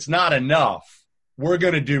 if it's not enough, we're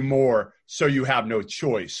going to do more, so you have no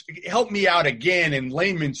choice. Help me out again in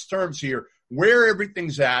layman's terms here, where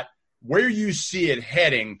everything's at, where you see it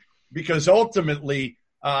heading, because ultimately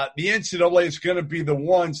the NCAA is going to be the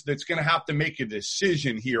ones that's going to have to make a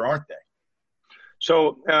decision here, aren't they?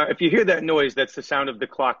 So if you hear that noise, that's the sound of the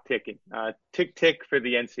clock ticking. Tick, tick for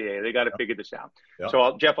the NCAA. They got to figure this out. Yep.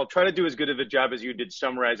 So, Jeff, I'll try to do as good of a job as you did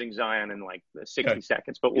summarizing Zion in like 60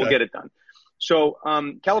 seconds, but we'll get it done. So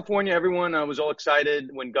California, everyone was all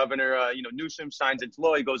excited when Governor Newsom signs into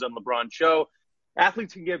law. He goes on LeBron's show.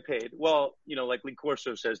 Athletes can get paid. Well, like Lee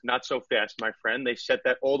Corso says, not so fast, my friend. They set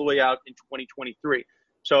that all the way out in 2023.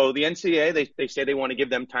 So the NCAA, they say they want to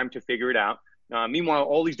give them time to figure it out. Meanwhile,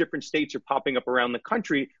 all these different states are popping up around the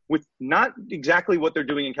country with not exactly what they're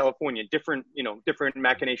doing in California, different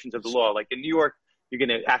machinations of the law. Like in New York,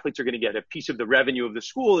 athletes are going to get a piece of the revenue of the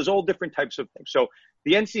school. There's all different types of things. So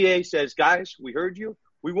the NCAA says, guys, we heard you.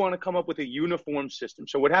 We want to come up with a uniform system.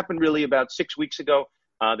 So what happened really about 6 weeks ago,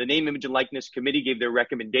 The Name, Image, and Likeness Committee gave their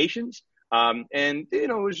recommendations. And,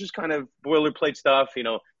 it was just kind of boilerplate stuff.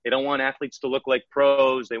 They don't want athletes to look like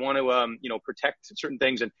pros. They want to, protect certain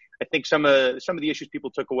things. And I think some of the issues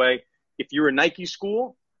people took away, if you're a Nike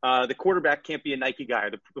school, the quarterback can't be a Nike guy.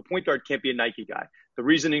 The point guard can't be a Nike guy. The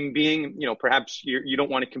reasoning being, perhaps you don't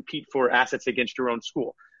want to compete for assets against your own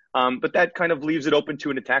school. But that kind of leaves it open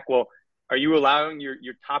to an attack. Well, are you allowing your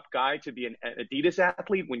top guy to be an Adidas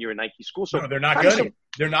athlete when you're a Nike school? So no, they're not going to.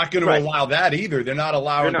 They're not going to allow that either. They're not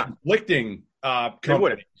allowing conflicting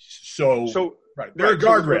companies. So right. There are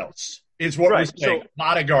guardrails, is what we're saying. A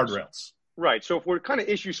lot of guardrails. Right. So if we're kind of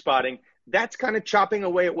issue spotting, that's kind of chopping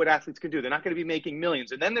away at what athletes can do. They're not going to be making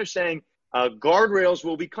millions. And then they're saying guardrails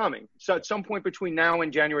will be coming. So at some point between now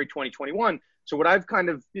and January 2021. So what I've kind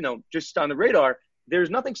of, just on the radar, there's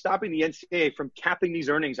nothing stopping the NCAA from capping these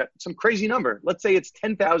earnings at some crazy number. Let's say it's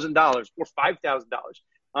 $10,000 or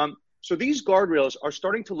 $5,000. So these guardrails are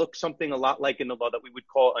starting to look something a lot like in the law that we would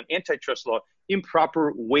call an antitrust law,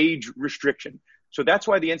 improper wage restriction. So that's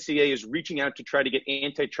why the NCAA is reaching out to try to get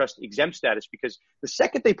antitrust exempt status, because the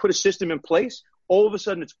second they put a system in place, all of a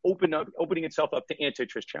sudden it's opening itself up to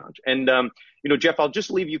antitrust challenge. And, Jeff, I'll just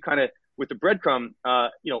leave you kind of with the breadcrumb.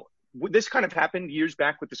 This kind of happened years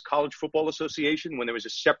back with this College Football Association when there was a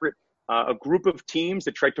separate a group of teams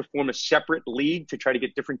that tried to form a separate league to try to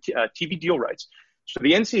get different TV deal rights. So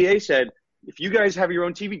the NCAA said, if you guys have your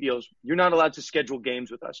own TV deals, you're not allowed to schedule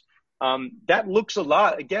games with us. That looks a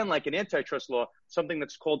lot, again, like an antitrust law, something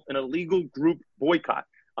that's called an illegal group boycott.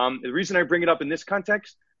 The reason I bring it up in this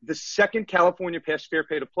context, the second California passed fair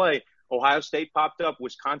pay to play, Ohio State popped up,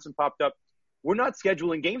 Wisconsin popped up. We're not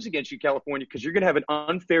scheduling games against you, California, because you're going to have an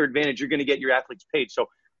unfair advantage. You're going to get your athletes paid. So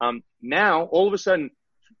now, all of a sudden,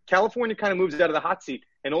 California kind of moves out of the hot seat,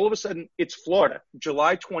 and all of a sudden, it's Florida.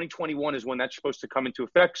 July 2021 is when that's supposed to come into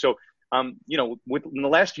effect. So, in the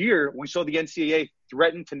last year, we saw the NCAA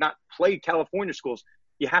threaten to not play California schools.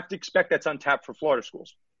 You have to expect that's on tap for Florida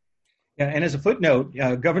schools. Yeah, and as a footnote,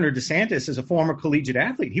 Governor DeSantis is a former collegiate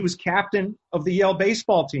athlete. He was captain of the Yale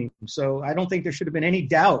baseball team. So I don't think there should have been any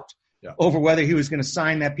doubt over whether he was going to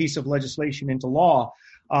sign that piece of legislation into law.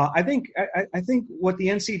 I think what the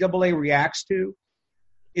NCAA reacts to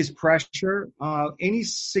is pressure. Any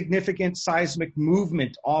significant seismic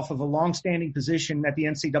movement off of a longstanding position that the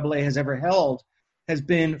NCAA has ever held has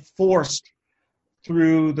been forced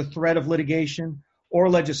through the threat of litigation or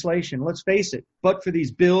legislation. Let's face it, but for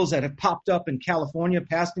these bills that have popped up in California,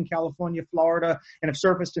 passed in California, Florida, and have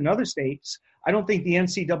surfaced in other states, I don't think the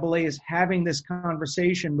NCAA is having this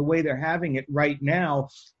conversation the way they're having it right now.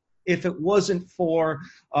 If it wasn't for,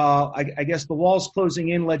 I guess, the walls closing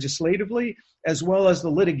in legislatively, as well as the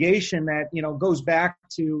litigation that, goes back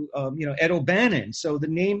to, Ed O'Bannon. So the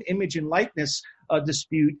name, image, and likeness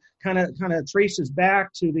dispute kind of traces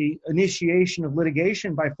back to the initiation of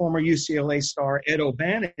litigation by former UCLA star Ed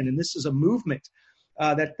O'Bannon. And this is a movement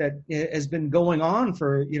that has been going on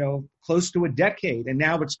for, close to a decade. And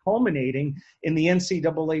now it's culminating in the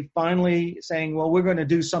NCAA finally saying, well, we're going to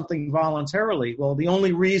do something voluntarily. Well, the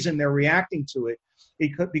only reason they're reacting to it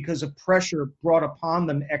because of pressure brought upon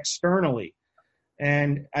them externally.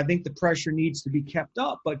 And I think the pressure needs to be kept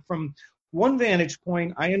up. But from one vantage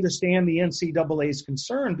point, I understand the NCAA's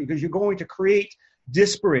concern because you're going to create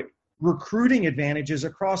disparate recruiting advantages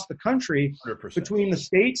across the country 100%. Between the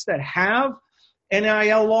states that have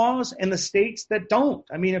NIL laws and the states that don't.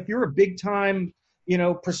 I mean, if you're a big time,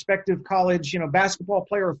 prospective college, basketball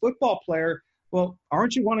player or football player, well,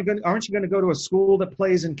 aren't you going to go to a school that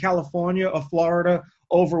plays in California or Florida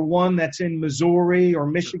over one that's in Missouri or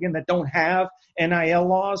Michigan that don't have NIL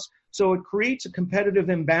laws? So it creates a competitive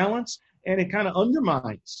imbalance, and it kind of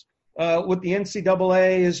undermines what the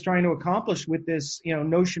NCAA is trying to accomplish with this,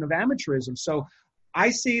 notion of amateurism. So I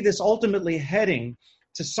see this ultimately heading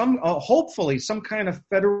to hopefully some kind of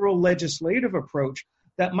federal legislative approach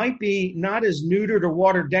that might be not as neutered or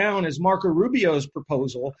watered down as Marco Rubio's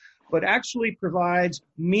proposal, but actually provides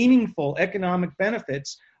meaningful economic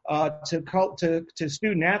benefits to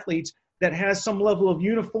student athletes that has some level of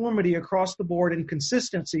uniformity across the board and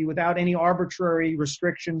consistency without any arbitrary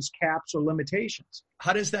restrictions, caps, or limitations.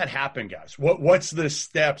 How does that happen, guys? What's the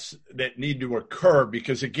steps that need to occur?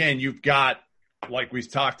 Because, again, you've got, like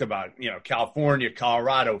we've talked about, California,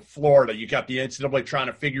 Colorado, Florida. You got the NCAA trying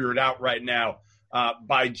to figure it out right now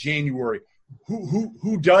by January.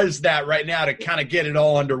 Who does that right now to kind of get it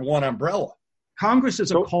all under one umbrella? Congress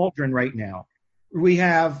is a cauldron right now. We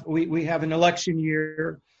have an election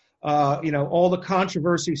year. All the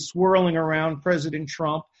controversy swirling around President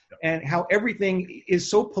Trump and how everything is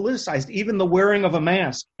so politicized. Even the wearing of a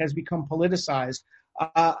mask has become politicized.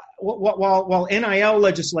 while NIL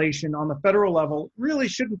legislation on the federal level really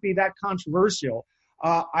shouldn't be that controversial,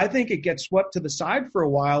 I think it gets swept to the side for a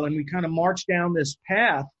while, and we kind of march down this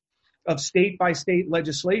path of state-by-state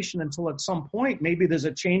legislation until at some point maybe there's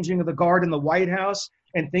a changing of the guard in the White House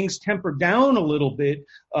and things temper down a little bit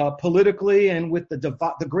politically and with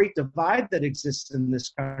the great divide that exists in this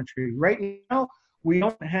country. Right now, we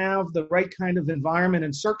don't have the right kind of environment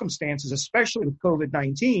and circumstances, especially with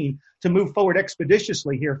COVID-19, to move forward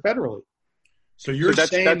expeditiously here federally. So you're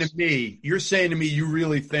saying to me, you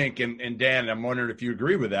really think, and Dan, I'm wondering if you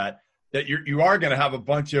agree with that you are going to have a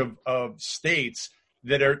bunch of states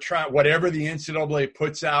that are trying, whatever the NCAA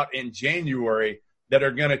puts out in January, that are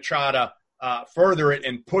going to try to further it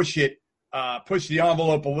and push the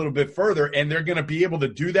envelope a little bit further, and they're going to be able to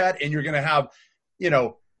do that, and you're going to have,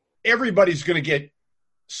 everybody's going to get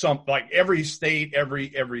like every state,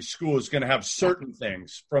 every school is going to have certain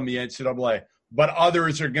things from the NCAA, but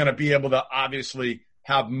others are going to be able to obviously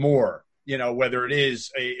have more, whether it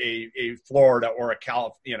is a Florida or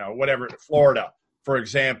a whatever, Florida, for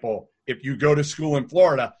example. If you go to school in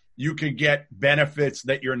Florida, you could get benefits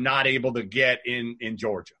that you're not able to get in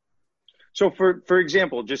Georgia. So for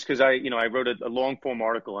example, just because I wrote a long form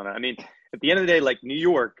article on it. I mean, at the end of the day, like New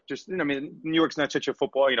York, New York's not such a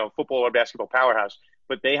football or basketball powerhouse,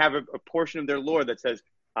 but they have a portion of their law that says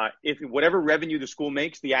if whatever revenue the school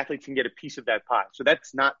makes, the athletes can get a piece of that pie. So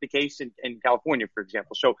that's not the case in California, for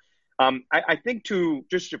example. So I think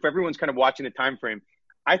just if everyone's kind of watching the time frame,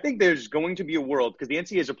 I think there's going to be a world, because the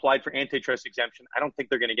NCAA has applied for antitrust exemption. I don't think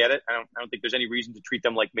they're going to get it. I don't think there's any reason to treat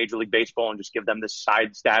them like Major League Baseball and just give them this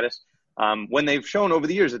side status when they've shown over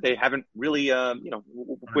the years that they haven't really,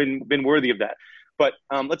 been worthy of that. But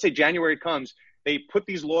let's say January comes, they put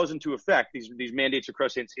these laws into effect, these mandates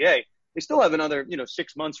across the NCAA. They still have another,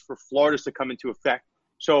 6 months for Florida's to come into effect.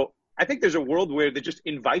 So I think there's a world where that just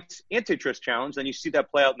invites antitrust challenge, and you see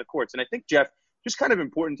that play out in the courts. And I think, Jeff, just kind of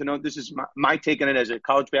important to note, this is my take on it as a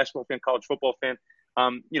college basketball fan, college football fan.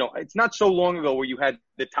 It's not so long ago where you had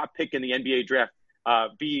the top pick in the NBA draft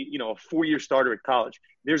be, a 4-year starter at college.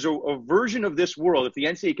 There's a version of this world, if the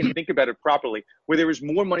NCAA can think about it properly, where there is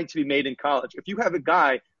more money to be made in college. If you have a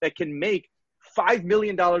guy that can make $5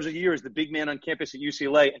 million a year as the big man on campus at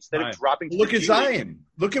UCLA instead of dropping to look at Zion.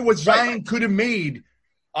 Look at what Zion could have made.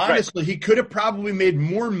 Honestly, he could have probably made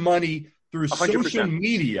more money through 100%. Social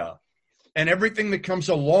media and everything that comes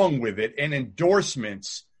along with it and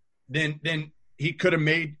endorsements than he could have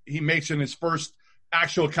made. He makes in his first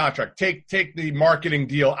actual contract. Take the marketing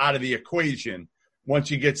deal out of the equation once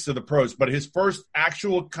he gets to the pros. But his first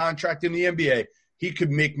actual contract in the NBA, he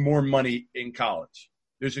could make more money in college.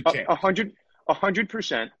 There's a chance.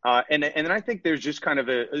 100%. And then I think there's just kind of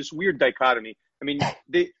this weird dichotomy. I mean,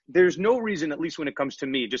 there's no reason, at least when it comes to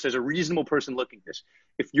me, just as a reasonable person looking at this,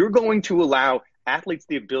 if you're going to allow athletes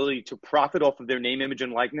the ability to profit off of their name, image,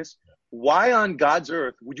 and likeness, why on God's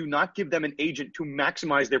earth would you not give them an agent to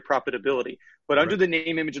maximize their profitability? But under the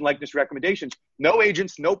name, image, and likeness recommendations, no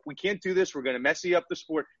agents, nope, we can't do this. We're going to messy up the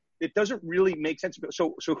sport. It doesn't really make sense.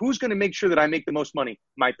 So who's going to make sure that I make the most money?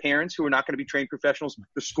 My parents, who are not going to be trained professionals,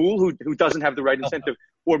 the school who doesn't have the right incentive,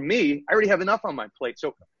 or me? I already have enough on my plate.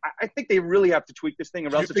 So I think they really have to tweak this thing,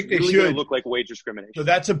 or else it's really going to look like wage discrimination. So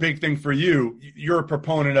that's a big thing for you. You're a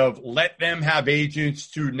proponent of let them have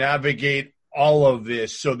agents to navigate all of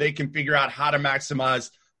this so they can figure out how to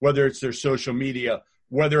maximize, whether it's their social media,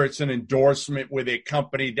 whether it's an endorsement with a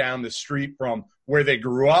company down the street from where they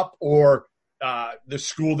grew up, or the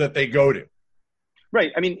school that they go to.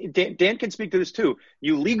 Right. I mean, Dan can speak to this too.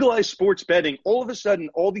 You legalize sports betting, all of a sudden,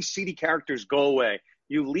 all these seedy characters go away.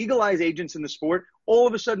 You legalize agents in the sport, all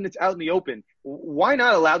of a sudden it's out in the open. Why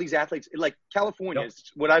not allow these athletes, like California,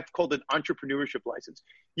 is what I've called an entrepreneurship license.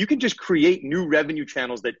 You can just create new revenue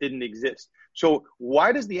channels that didn't exist. So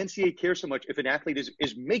why does the NCAA care so much if an athlete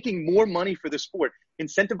is making more money for the sport,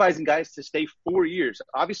 incentivizing guys to stay 4 years?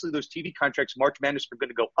 Obviously, those TV contracts, March Madness, are going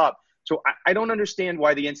to go up. So I don't understand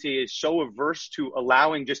why the NCAA is so averse to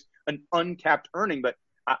allowing just an uncapped earning. But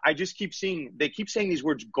I just they keep saying these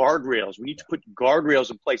words, guardrails. We need to put guardrails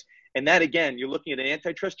in place. And that, again, you're looking at an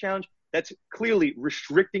antitrust challenge. That's clearly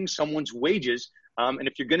restricting someone's wages. And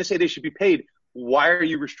if you're going to say they should be paid, why are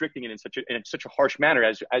you restricting it in such a harsh manner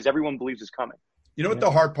as everyone believes is coming? You know what the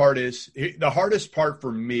hard part is? The hardest part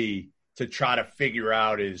for me to try to figure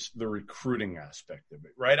out is the recruiting aspect of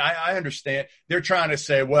it, right? I understand. They're trying to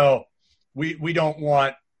say, well, we don't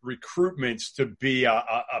want recruitments to be a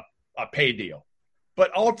pay deal.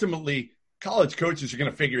 But ultimately, college coaches are going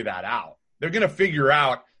to figure that out. They're going to figure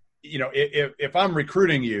out, if I'm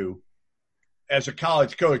recruiting you as a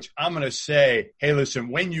college coach, I'm going to say, hey, listen,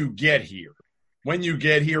 when you get here, when you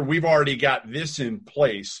get here, we've already got this in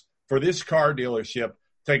place for this car dealership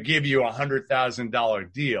to give you a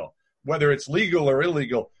 $100,000 deal, whether it's legal or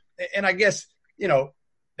illegal. And I guess,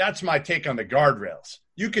 that's my take on the guardrails.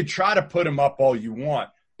 You could try to put them up all you want,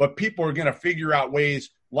 but people are going to figure out ways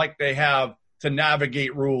like they have to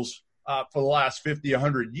navigate rules for the last 50,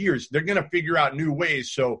 100 years. They're going to figure out new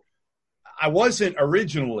ways. So I wasn't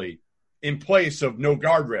originally in place of no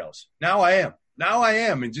guardrails. Now I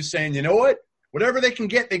am. And just saying, you know what? Whatever they can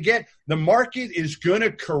get, they get. The market is going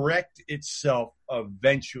to correct itself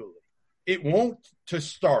eventually. It won't to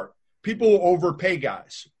start. People will overpay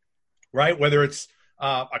guys, right? Whether it's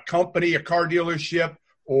a company, a car dealership,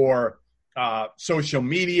 or social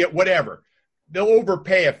media, whatever. They'll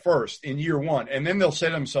overpay at first in year one. And then they'll say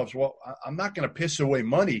to themselves, well, I'm not going to piss away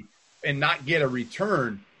money and not get a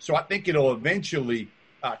return. So I think it'll eventually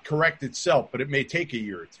correct itself, but it may take a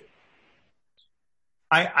year or two.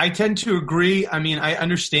 I tend to agree. I mean, I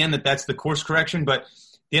understand that that's the course correction, but at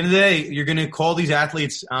the end of the day, you're going to call these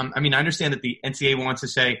athletes. I understand that the NCAA wants to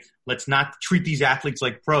say, let's not treat these athletes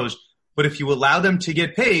like pros. But if you allow them to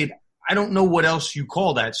get paid, I don't know what else you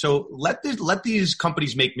call that. So let these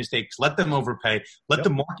companies make mistakes. Let them overpay. Let the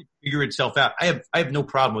market figure itself out. I have no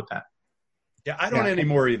problem with that. Yeah, I don't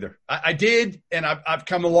anymore either. I did, and I've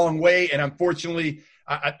come a long way. And unfortunately,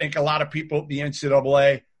 I think a lot of people at the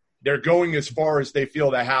NCAA, they're going as far as they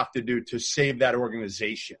feel they have to do to save that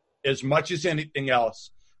organization. As much as anything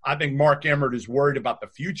else, I think Mark Emmert is worried about the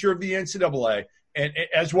future of the NCAA, and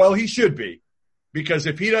as well he should be, because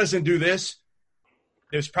if he doesn't do this,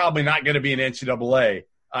 there's probably not going to be an NCAA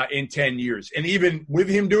in 10 years. And even with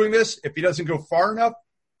him doing this, if he doesn't go far enough,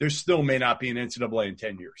 there still may not be an NCAA in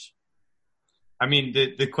 10 years. I mean,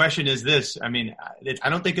 the question is this. I mean, I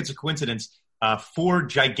don't think it's a coincidence. 4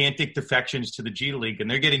 gigantic defections to the G League,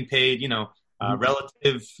 and they're getting paid,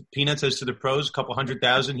 relative peanuts as to the pros, a couple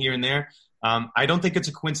 $100,000 here and there. I don't think it's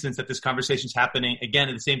a coincidence that this conversation's happening again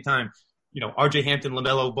at the same time. RJ Hampton,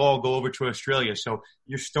 LaMelo Ball go over to Australia. So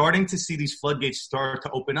you're starting to see these floodgates start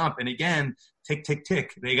to open up. And again, tick, tick,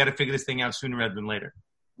 tick. They got to figure this thing out sooner rather than later.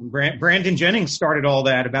 Brandon Jennings started all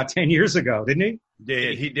that about 10 years ago, didn't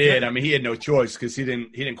he? He did. I mean, he had no choice because he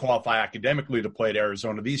didn't qualify academically to play at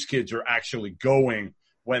Arizona. These kids are actually going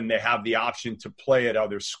when they have the option to play at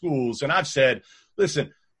other schools. And I've said,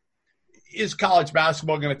 listen, is college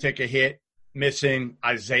basketball going to take a hit missing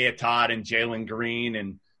Isaiah Todd and Jalen Green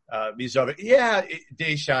and these other? Yeah,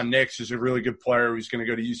 Deshaun Nix is a really good player who's going to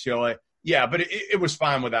go to UCLA. Yeah, but it was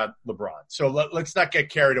fine without LeBron. So let's not get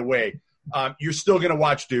carried away. You're still going to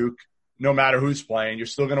watch Duke no matter who's playing. You're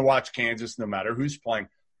still going to watch Kansas no matter who's playing.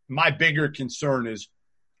 My bigger concern is,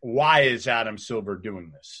 why is Adam Silver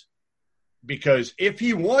doing this? Because if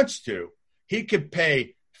he wants to, he could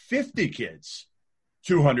pay 50 kids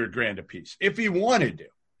 $200,000 a piece if he wanted to.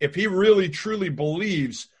 If he really truly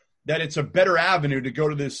believes that it's a better avenue to go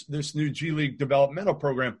to this new G League developmental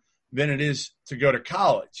program than it is to go to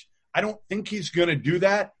college. I don't think he's going to do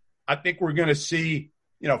that. I think we're going to see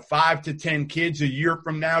 5 to 10 kids a year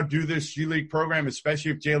from now do this G League program,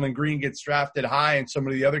 especially if Jalen Green gets drafted high and some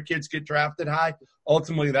of the other kids get drafted high.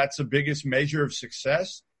 Ultimately, that's the biggest measure of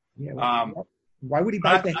success. Yeah, why would he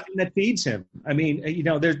bite the hand that feeds him? I mean,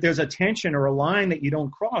 there's a tension or a line that you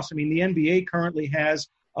don't cross. I mean, the NBA currently has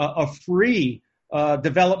a free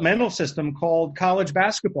developmental system called college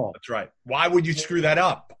basketball. That's right. Why would you screw that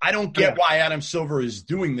up? I don't get why Adam Silver is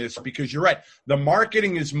doing this, because you're right. The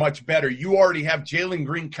marketing is much better. You already have Jalen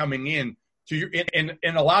Green coming in to your, and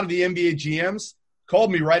a lot of the NBA GMs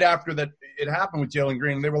called me right after that it happened with Jalen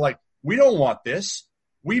Green. And they were like, we don't want this.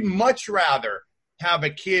 We'd much rather have a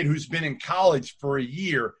kid who's been in college for a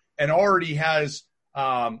year and already has,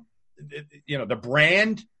 the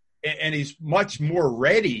brand, and he's much more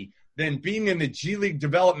ready than being in the G League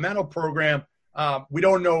developmental program. We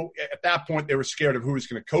don't know. At that point, they were scared of who was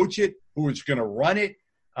going to coach it, who was going to run it.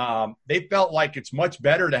 They felt like it's much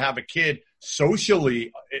better to have a kid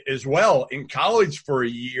socially as well in college for a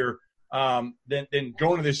year than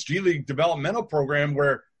going to this G League developmental program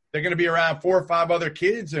where they're going to be around 4 or 5 other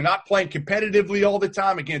kids. They're not playing competitively all the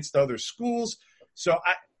time against other schools. So,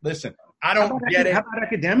 I don't get it. How about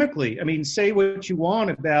academically? I mean, say what you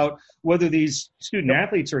want about whether these student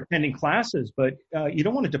athletes are attending classes, but you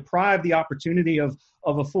don't want to deprive the opportunity of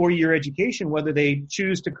a 4-year education. Whether they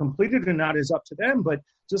choose to complete it or not is up to them. But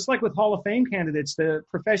just like with Hall of Fame candidates, the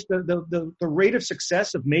rate of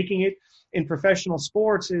success of making it in professional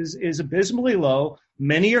sports is abysmally low.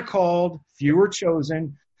 Many are called, few are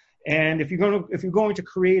chosen. And if you're going to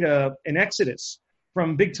create an exodus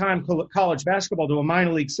from big-time college basketball to a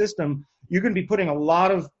minor league system, you're going to be putting a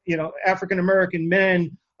lot of, African-American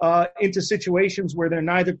men into situations where they're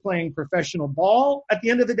neither playing professional ball at the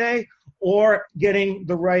end of the day or getting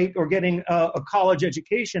a college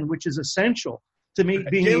education, which is essential to me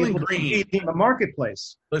being able to compete in the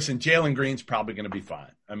marketplace. Listen, Jalen Green's probably going to be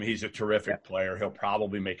fine. I mean, he's a terrific player. He'll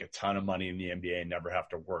probably make a ton of money in the NBA and never have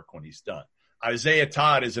to work when he's done. Isaiah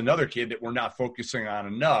Todd is another kid that we're not focusing on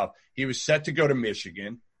enough. He was set to go to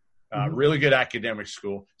Michigan, really good academic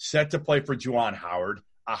school, set to play for Juwan Howard,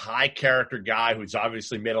 a high-character guy who's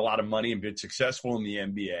obviously made a lot of money and been successful in the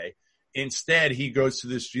NBA. Instead, he goes to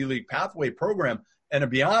this G League Pathway program, and to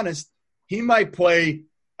be honest, he might play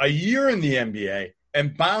a year in the NBA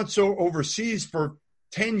and bounce overseas for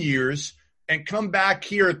 10 years and come back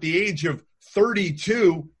here at the age of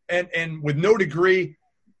 32 and with no degree,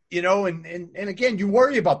 and again, you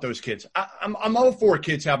worry about those kids. I'm all for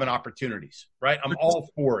kids having opportunities, right? I'm all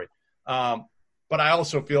for it. But I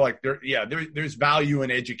also feel like there's value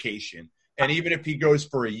in education. And even if he goes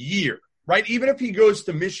for a year, right? Even if he goes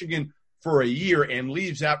to Michigan for a year and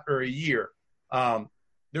leaves after a year,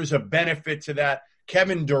 there's a benefit to that.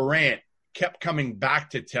 Kevin Durant kept coming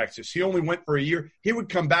back to Texas. He only went for a year. He would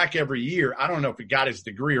come back every year. I don't know if he got his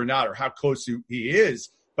degree or not or how close he is,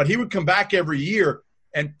 but he would come back every year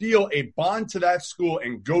and feel a bond to that school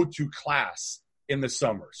and go to class in the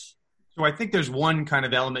summers. So I think there's one kind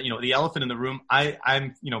of element, the elephant in the room.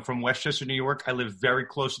 I'm from Westchester, New York. I live very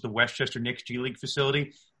close to the Westchester Knicks G League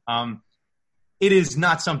facility. It is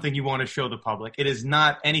not something you want to show the public. It is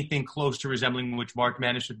not anything close to resembling which March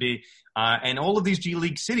Madness should be. And all of these G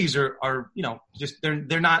League cities are just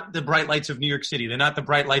they're not the bright lights of New York City. They're not the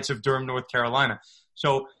bright lights of Durham, North Carolina.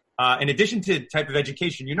 So in addition to type of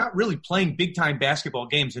education, you're not really playing big-time basketball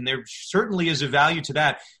games, and there certainly is a value to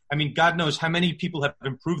that. I mean, God knows how many people have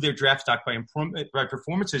improved their draft stock by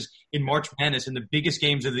performances in March Madness in the biggest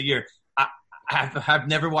games of the year. I've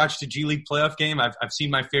never watched a G League playoff game. I've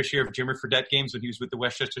seen my fair share of Jimmer Fredette games when he was with the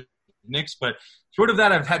Westchester Knicks, but short of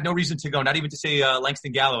that, I've had no reason to go. Not even to say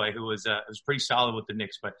Langston Galloway, who was pretty solid with the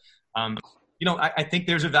Knicks. But I think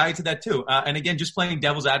there's a value to that too. And again, just playing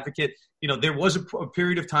devil's advocate, there was a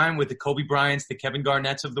period of time with the Kobe Bryants, the Kevin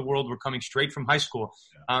Garnetts of the world were coming straight from high school.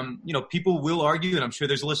 People will argue, and I'm sure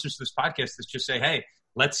there's listeners to this podcast that just say, hey,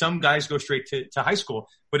 let some guys go straight to high school.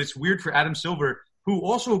 But it's weird for Adam Silver, who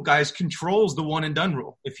also, guys, controls the one and done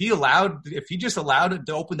rule. If he just allowed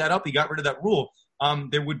to open that up, he got rid of that rule.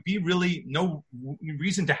 There would be really no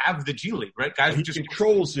reason to have the G League, right? Guys, he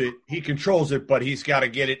controls it. He controls it, but he's got to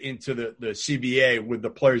get it into the CBA with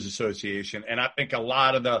the Players Association. And I think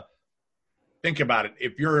think about it.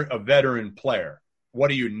 If you're a veteran player, what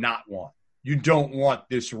do you not want? You don't want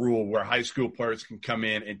this rule where high school players can come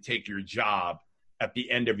in and take your job at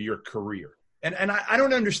the end of your career. And I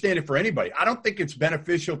don't understand it for anybody. I don't think it's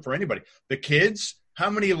beneficial for anybody. The kids,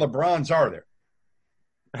 how many LeBrons are there?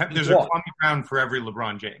 There's a Kwame Brown for every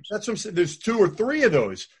LeBron James. That's what I'm saying. There's 2 or 3 of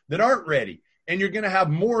those that aren't ready. And you're going to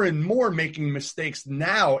have more and more making mistakes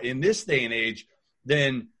now in this day and age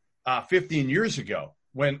than 15 years ago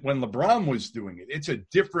when LeBron was doing it. It's a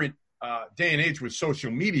different day and age with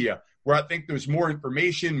social media where I think there's more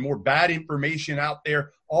information, more bad information out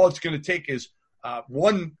there. All it's going to take is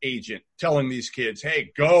one agent telling these kids,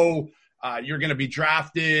 hey, go, you're going to be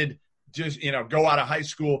drafted, just, go out of high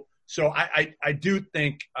school. So I do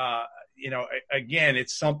think, again,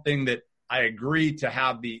 it's something that I agree to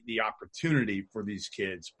have the opportunity for these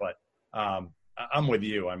kids. But I'm with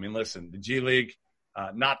you. I mean, listen, the G League,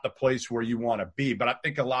 not the place where you want to be. But I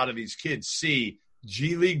think a lot of these kids see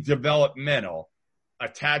G League developmental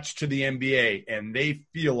attached to the NBA, and they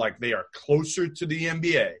feel like they are closer to the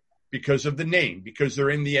NBA because of the name, because they're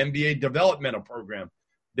in the NBA developmental program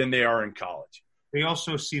than they are in college. They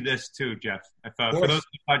also see this too, Jeff. For those on the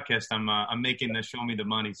podcast, I'm making the show me the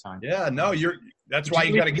money sign. Yeah, no, that's why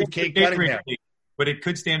you got to get Kate Cunningham. But it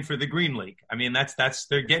could stand for the Green League. I mean, that's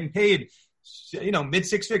they're getting paid, mid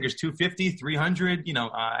 6 figures, 250, 300,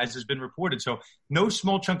 as has been reported. So no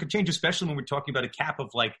small chunk of change, especially when we're talking about a cap of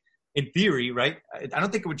like, in theory, right? I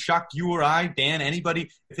don't think it would shock you or I, Dan, anybody,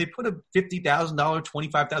 if they put a $50,000,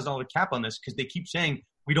 $25,000 cap on this, because they keep saying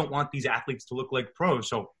we don't want these athletes to look like pros.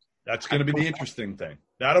 So that's going to be the interesting thing.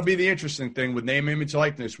 That'll be the interesting thing with name, image,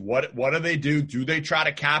 likeness. What do they do? Do they try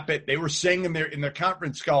to cap it? They were saying in their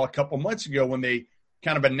conference call a couple months ago when they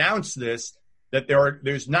kind of announced this that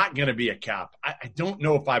there's not going to be a cap. I don't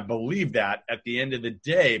know if I believe that at the end of the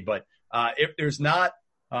day, but if there's not,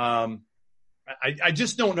 I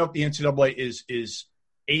just don't know if the NCAA is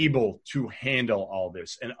able to handle all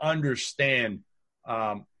this and understand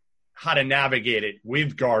how to navigate it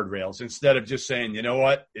with guardrails instead of just saying, you know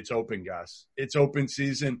what, it's open, guys. It's open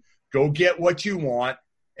season. Go get what you want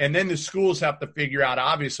And then the schools have to figure out,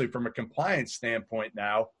 obviously, from a compliance standpoint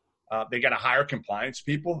now, they got to hire compliance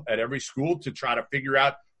people at every school to try to figure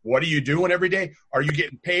out, what are you doing every day? Are you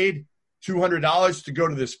getting paid $200 to go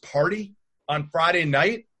to this party on Friday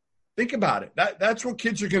night? Think about it. That's what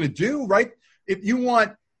kids are going to do, right? If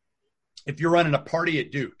you're running a party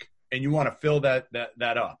at Duke and you want to fill that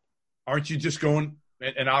up, aren't you just going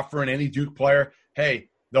and offering any Duke player, hey,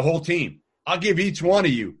 the whole team, I'll give each one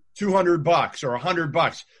of you $200 or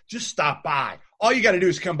 $100. Just stop by. All you got to do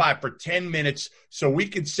is come by for 10 minutes so we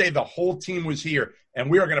can say the whole team was here, and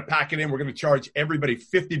we are going to pack it in. We're going to charge everybody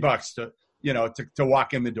 $50 to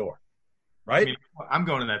walk in the door, right? I mean, I'm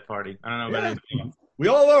going to that party. I don't know about anybody else. We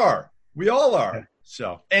all are.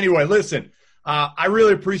 So anyway, listen, I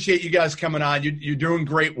really appreciate you guys coming on. You're doing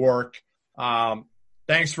great work.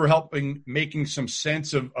 Thanks for making some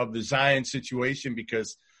sense of the Zion situation,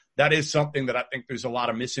 because that is something that I think there's a lot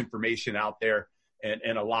of misinformation out there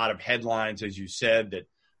and a lot of headlines, as you said, that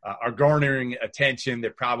are garnering attention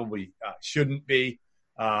that probably shouldn't be.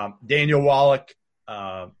 Daniel Wallach,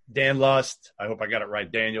 Dan Lust, I hope I got it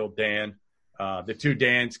right, Dan, the two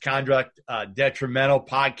Dans, Conduct Detrimental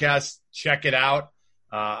podcast. Check it out.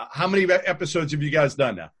 How many episodes have you guys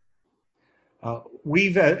done now?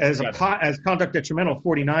 We've, as Conduct Detrimental,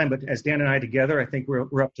 49, but as Dan and I together, I think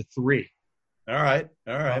we're up to 3. All right.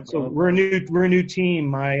 So we're a new team.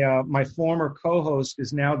 My former co-host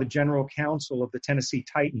is now the general counsel of the Tennessee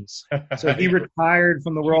Titans. So he retired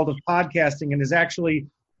from the world of podcasting and has actually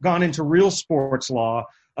gone into real sports law.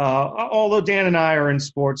 Although Dan and I are in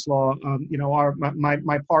sports law,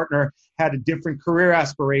 my partner had a different career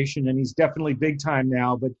aspiration, and he's definitely big time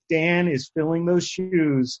now. But Dan is filling those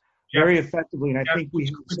shoes very effectively, and I think we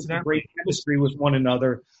have such a great chemistry with one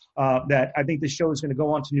another that I think the show is going to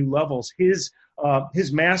go on to new levels. His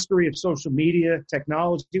mastery of social media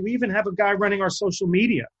technology. We even have a guy running our social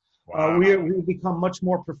media. Wow. We've become much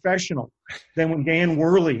more professional than when Dan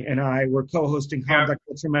Worley and I were co-hosting Conduct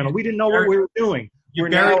Detrimental. We didn't know what we were doing. We're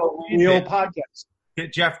now a real podcast.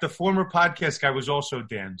 Jeff, the former podcast guy was also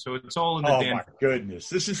Dan, so it's all in the Dan. Oh, my goodness.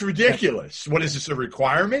 This is ridiculous. What is this, a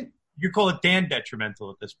requirement? You call it Dan Detrimental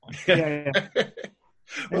at this point. Yeah.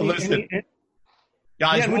 Well, listen.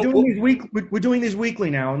 Guys, we're doing these weekly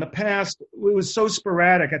now. In the past, it was so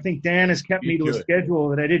sporadic. I think Dan has kept me to a schedule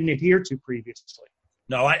that I didn't adhere to previously.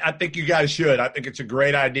 No, I think you guys should. I think it's a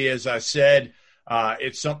great idea. As I said,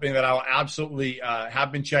 it's something that I'll absolutely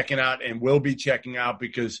have been checking out and will be checking out,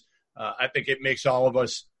 because I think it makes all of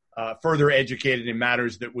us further educated in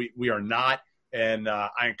matters that we are not. And I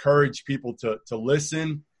encourage people to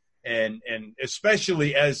listen, and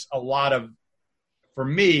especially as a lot of, for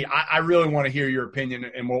me, I really want to hear your opinion,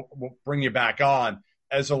 and we'll bring you back on,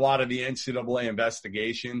 as a lot of the NCAA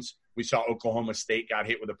investigations. We saw Oklahoma State got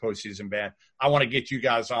hit with a postseason ban. I want to get you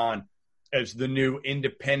guys on as the new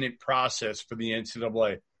independent process for the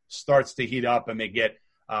NCAA starts to heat up and they get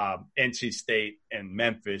NC State and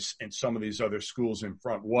Memphis and some of these other schools in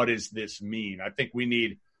front. What does this mean? I think we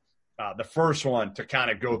need the first one to kind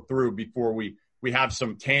of go through before we have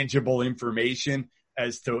some tangible information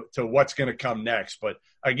as to what's going to come next. But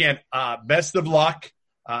again, best of luck.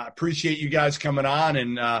 Appreciate you guys coming on,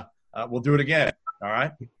 and we'll do it again. All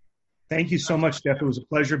right. Thank you so much, Jeff. It was a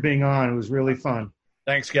pleasure being on. It was really fun.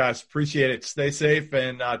 Thanks, guys. Appreciate it. Stay safe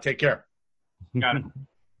and take care. Got it.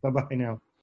 Bye-bye now.